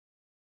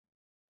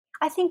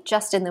 I think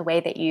just in the way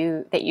that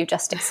you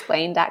just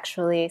explained,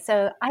 actually.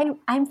 So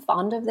I'm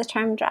fond of the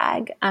term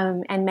drag,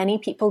 and many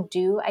people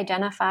do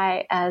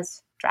identify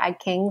as drag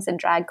kings and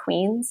drag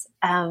queens.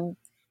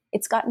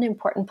 It's got an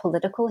important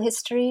political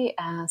history.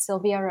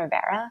 Sylvia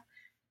Rivera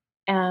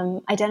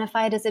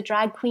identified as a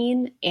drag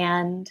queen,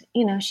 and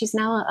she's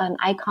now an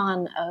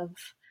icon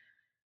of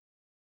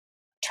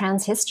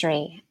trans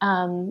history.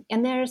 And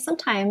there's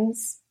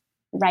sometimes,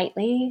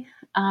 rightly,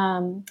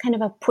 kind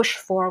of a push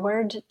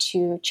forward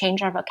to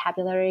change our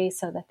vocabulary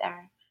so that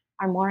there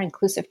are more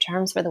inclusive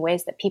terms for the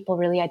ways that people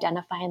really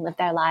identify and live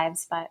their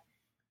lives. But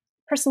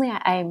personally,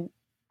 I'm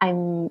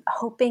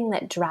hoping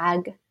that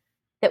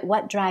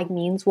what drag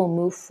means will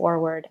move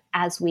forward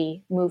as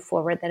we move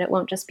forward, that it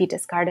won't just be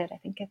discarded. I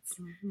think it's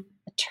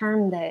a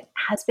term that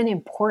has been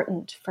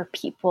important for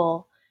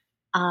people.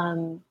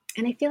 And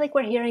I feel like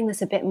we're hearing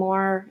this a bit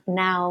more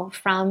now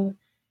from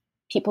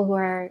people who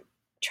are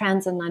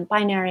trans and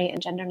non-binary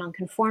and gender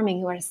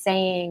non-conforming, who are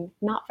saying,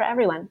 not for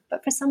everyone,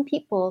 but for some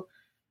people,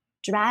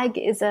 drag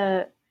is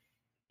a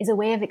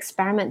way of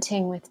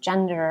experimenting with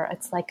gender.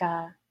 It's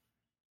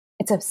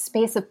a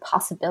space of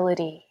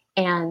possibility.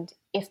 And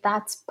if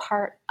that's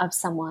part of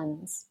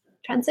someone's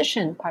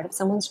transition, part of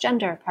someone's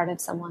gender, part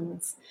of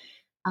someone's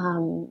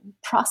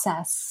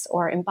process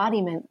or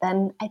embodiment,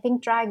 then I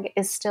think drag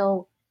is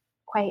still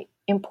quite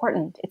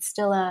important. It's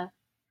still a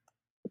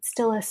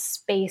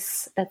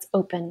space that's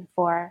open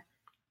for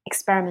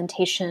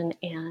experimentation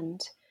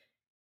and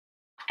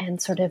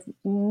sort of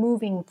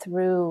moving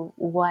through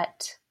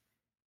what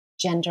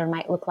gender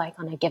might look like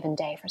on a given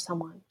day for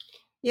someone.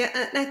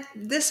 Yeah, and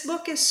this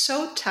book is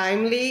so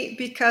timely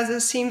because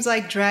it seems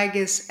like drag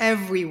is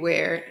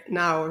everywhere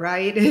now,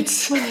 right?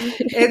 It's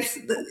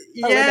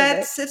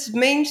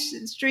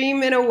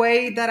mainstream in a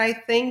way that I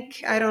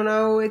think, I don't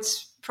know,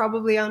 it's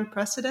probably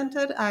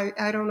unprecedented.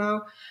 I don't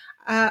know.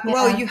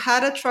 Well, you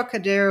had a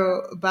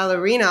Trocadero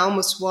ballerina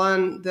almost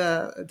won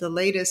the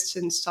latest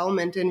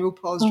installment in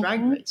RuPaul's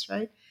Drag Race,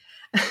 right?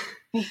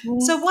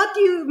 So what do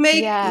you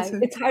make? Yeah,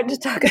 it's hard to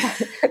talk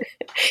about.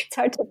 It's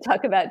hard to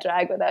talk about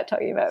drag without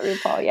talking about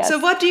RuPaul. Yes. So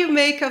what do you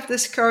make of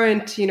this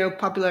current,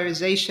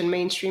 popularization,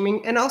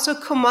 mainstreaming, and also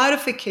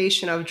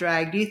commodification of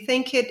drag? Do you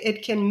think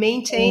it can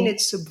maintain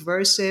its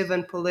subversive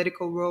and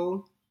political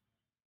role?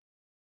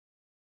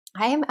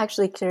 I am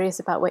actually curious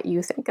about what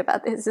you think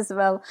about this as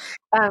well.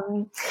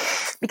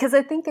 Because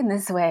I think in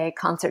this way,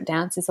 concert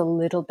dance is a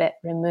little bit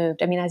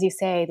removed. I mean, as you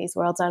say, these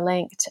worlds are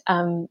linked.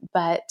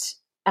 But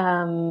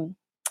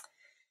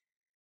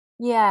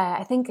yeah,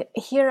 I think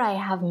here I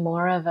have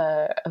more of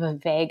a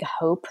vague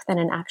hope than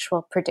an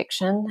actual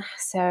prediction.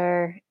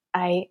 So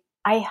I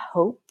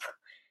hope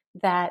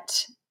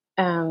that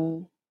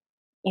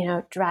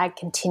drag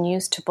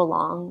continues to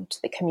belong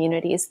to the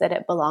communities that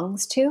it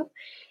belongs to,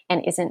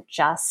 and isn't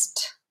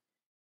just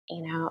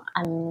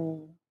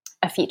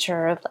a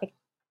feature of like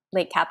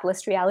late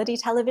capitalist reality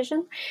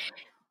television.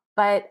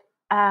 But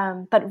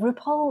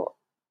RuPaul,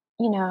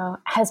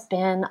 has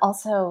been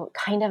also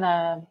kind of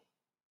a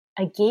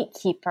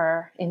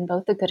gatekeeper in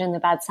both the good and the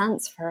bad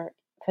sense for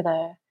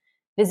the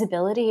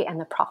visibility and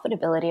the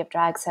profitability of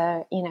drag.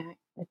 So,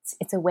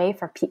 it's a way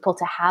for people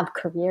to have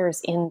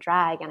careers in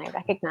drag, and I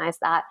recognize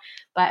that.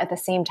 But at the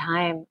same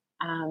time,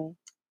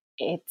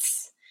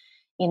 it's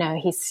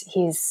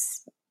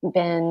he's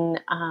been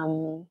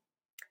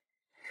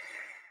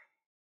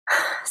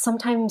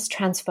sometimes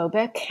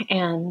transphobic,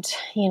 and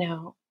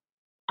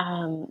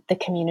the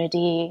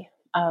community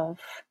of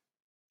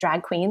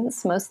drag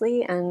queens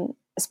mostly, and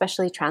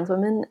especially trans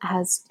women,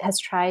 has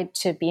tried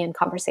to be in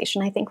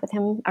conversation, I think, with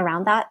him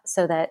around that,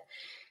 so that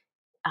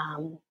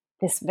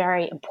this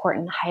very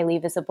important, highly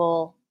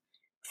visible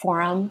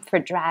forum for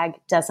drag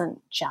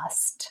doesn't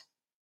just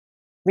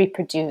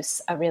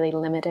reproduce a really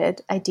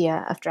limited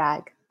idea of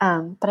drag.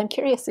 But I'm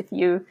curious if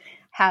you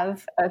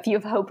have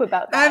hope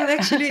about that. I'm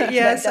actually,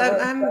 yes,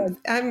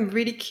 I'm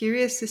really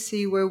curious to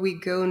see where we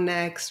go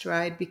next,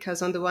 right?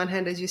 Because on the one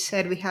hand, as you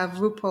said, we have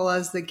RuPaul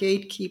as the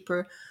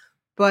gatekeeper,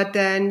 but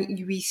then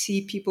we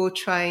see people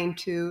trying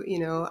to,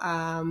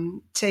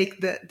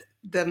 take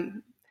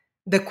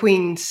the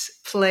queen's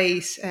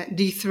place,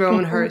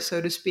 dethrone her,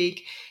 so to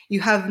speak.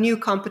 You have new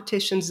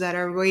competitions that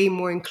are way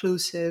more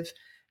inclusive.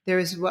 There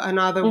is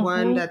another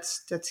one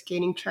that's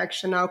gaining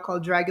traction now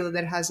called Dragula,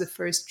 that has the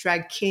first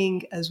drag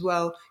king as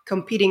well,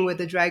 competing with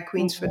the drag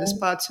queens for the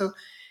spot. So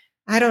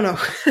I don't know.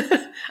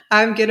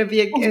 I'm going to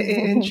be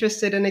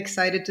interested and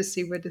excited to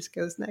see where this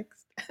goes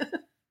next.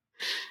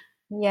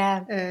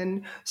 Yeah.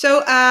 And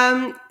so,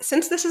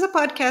 since this is a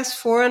podcast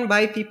for and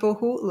by people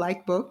who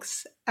like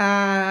books,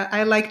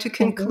 I like to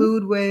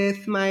conclude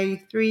with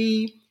my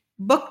 3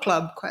 book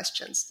club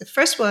questions. The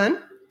first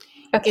one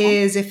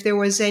is if there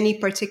was any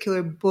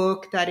particular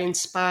book that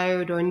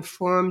inspired or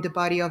informed the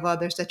body of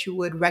others that you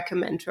would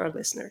recommend to our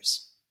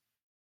listeners.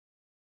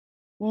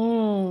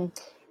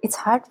 It's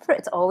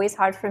always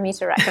hard for me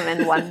to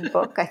recommend one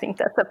book. I think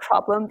that's a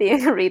problem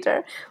being a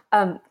reader.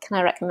 Can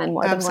I recommend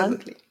more than one?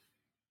 Absolutely.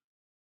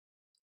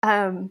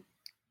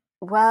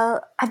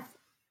 Well,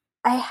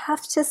 I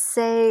have to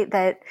say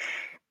that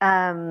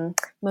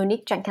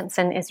Monique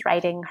Jenkinson is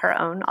writing her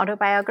own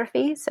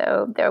autobiography.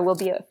 So there will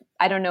be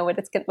I don't know what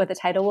the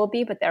title will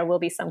be, but there will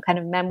be some kind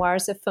of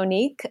memoirs of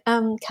Monique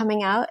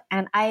coming out.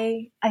 And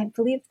I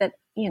believe that,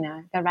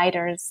 the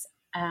writers,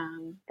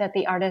 that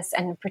the artists,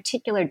 and in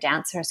particular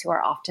dancers, who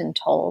are often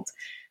told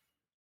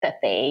that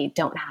they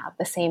don't have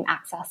the same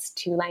access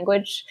to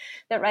language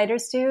that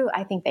writers do,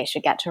 I think they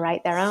should get to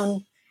write their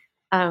own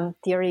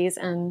theories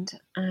and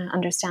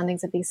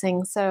understandings of these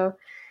things. So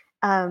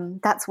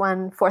that's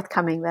one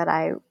forthcoming that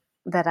I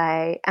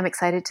am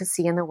excited to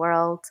see in the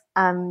world.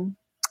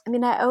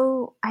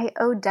 I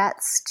owe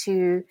debts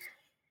to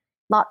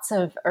lots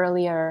of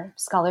earlier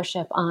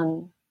scholarship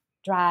on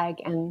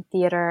drag and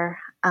theater.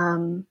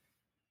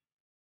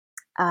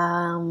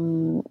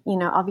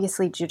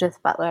 Obviously Judith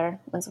Butler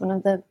was one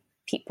of the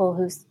people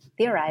who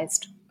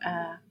theorized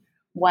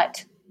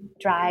what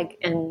drag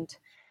and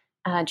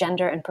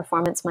gender and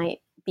performance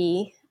might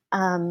be.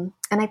 And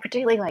I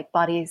particularly like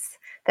Bodies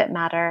That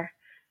Matter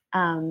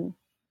in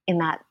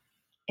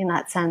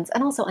that sense,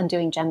 and also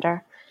Undoing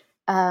Gender.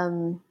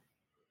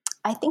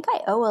 I think I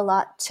owe a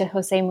lot to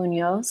Jose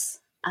Munoz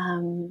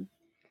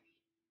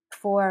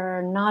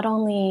for not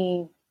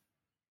only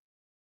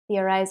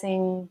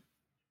theorizing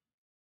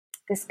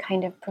this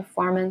kind of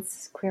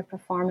queer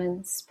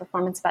performance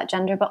about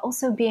gender, but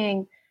also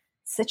being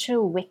such a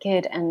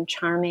wicked and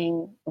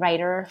charming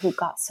writer who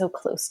got so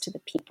close to the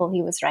people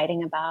he was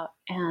writing about.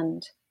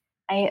 And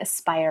I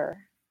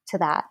aspire to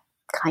that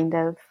kind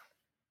of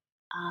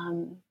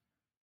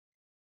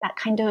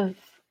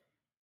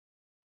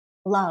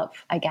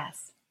love, I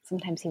guess.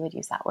 Sometimes he would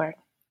use that word.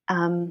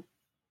 And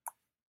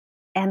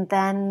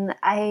then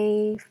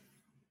I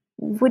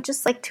would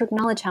just like to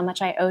acknowledge how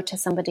much I owe to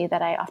somebody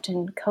that I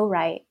often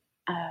co-write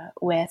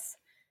with,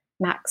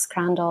 Max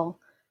Crandall,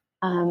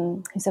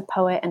 who's a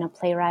poet and a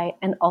playwright,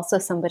 and also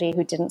somebody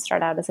who didn't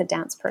start out as a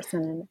dance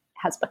person and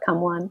has become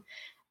one.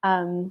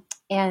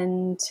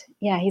 And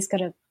yeah, he's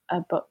got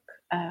a book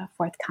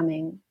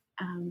forthcoming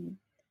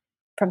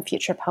from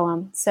Future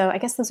Poem. So I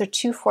guess those are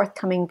 2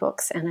 forthcoming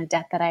books and a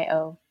debt that I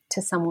owe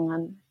to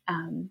someone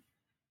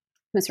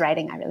whose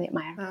writing I really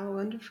admire. Oh,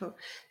 wonderful.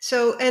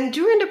 So, and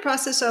during the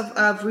process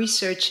of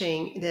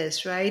researching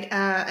this, right,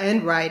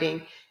 and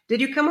writing, did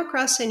you come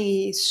across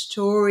any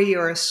story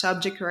or a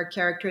subject or a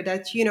character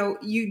that,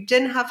 you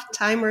didn't have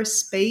time or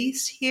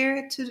space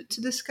here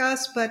to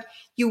discuss, but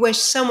you wish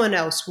someone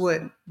else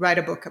would write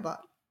a book about?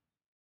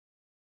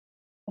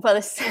 Well,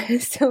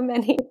 there's so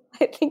many.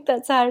 I think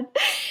that's hard.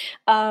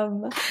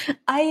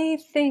 I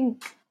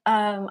think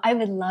I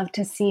would love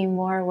to see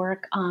more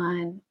work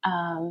on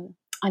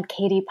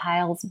Katie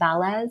Pyle's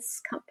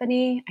Ballet's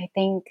company. I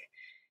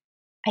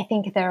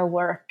think their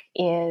work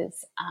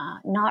is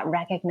not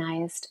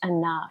recognized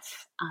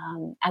enough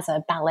as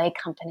a ballet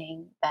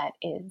company that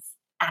is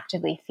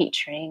actively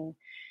featuring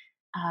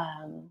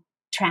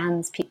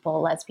trans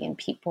people, lesbian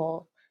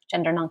people,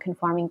 gender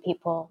nonconforming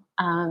people.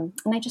 And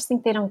I just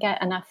think they don't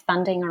get enough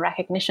funding or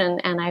recognition,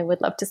 and I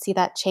would love to see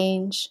that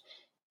change.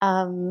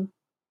 And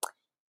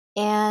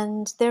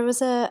there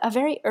was a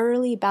very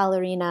early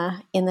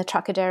ballerina in the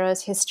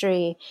Trocadero's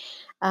history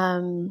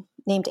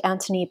named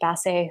Antony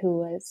Basset, who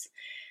was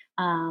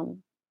a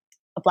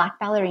Black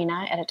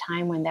ballerina at a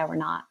time when there were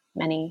not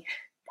many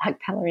Black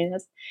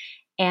ballerinas.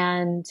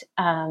 And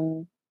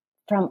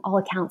from all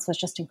accounts was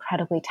just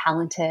incredibly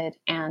talented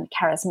and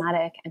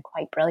charismatic and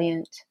quite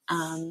brilliant.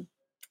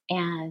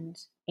 And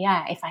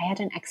yeah, if I had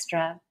an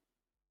extra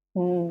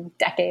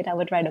decade, I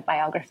would write a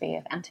biography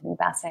of Antony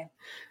Basset.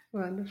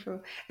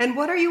 Wonderful. And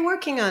what are you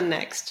working on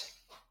next?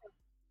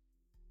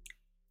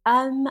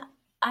 I'm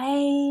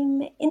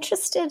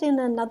interested in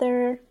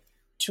another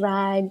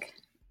drag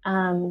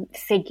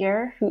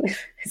figure who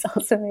is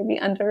also maybe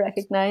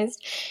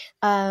under-recognized,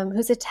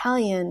 who's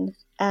Italian,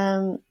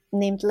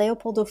 named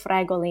Leopoldo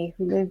Fragoli,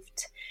 who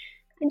lived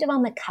kind of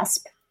on the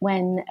cusp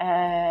when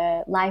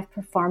live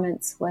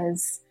performance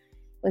was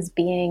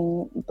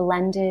being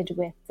blended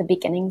with the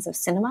beginnings of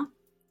cinema.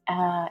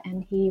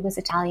 And he was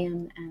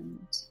Italian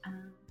and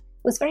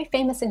was very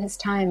famous in his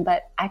time,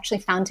 but I actually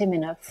found him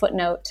in a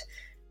footnote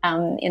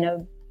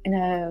in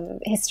a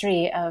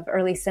history of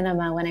early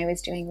cinema when I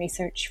was doing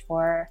research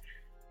for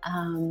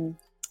a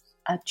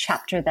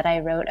chapter that I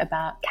wrote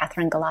about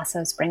Catherine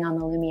Galasso's Bring on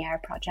the Lumiere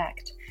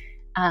project.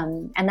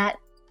 And that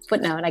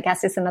footnote, I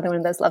guess, is another one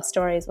of those love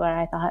stories where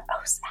I thought,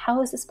 oh,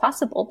 how is this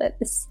possible that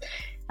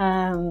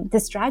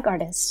this drag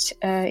artist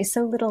is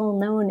so little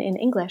known in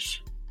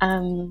English?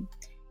 And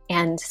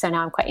so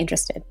now I'm quite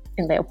interested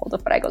in Leopoldo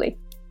Fragoli.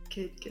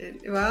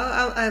 Good.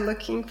 Well, I'm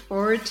looking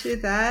forward to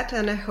that,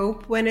 and I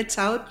hope when it's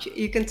out,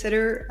 you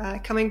consider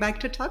coming back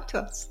to talk to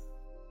us.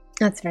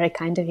 That's very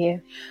kind of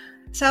you.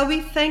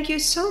 Selby, thank you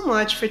so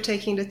much for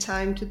taking the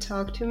time to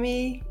talk to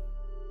me.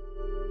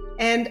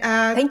 And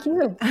thank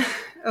you.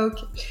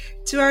 Okay.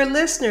 To our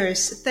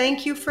listeners,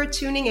 thank you for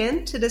tuning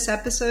in to this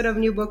episode of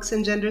New Books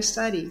in Gender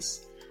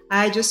Studies.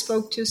 I just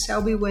spoke to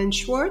Selby Wynn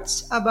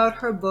Schwartz about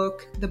her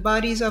book, The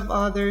Bodies of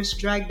Others,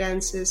 Drag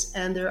Dances,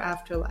 and Their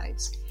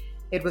Afterlives.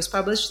 It was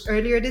published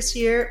earlier this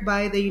year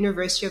by the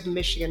University of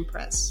Michigan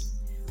Press.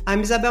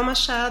 I'm Isabel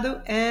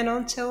Machado, and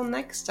until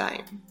next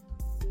time.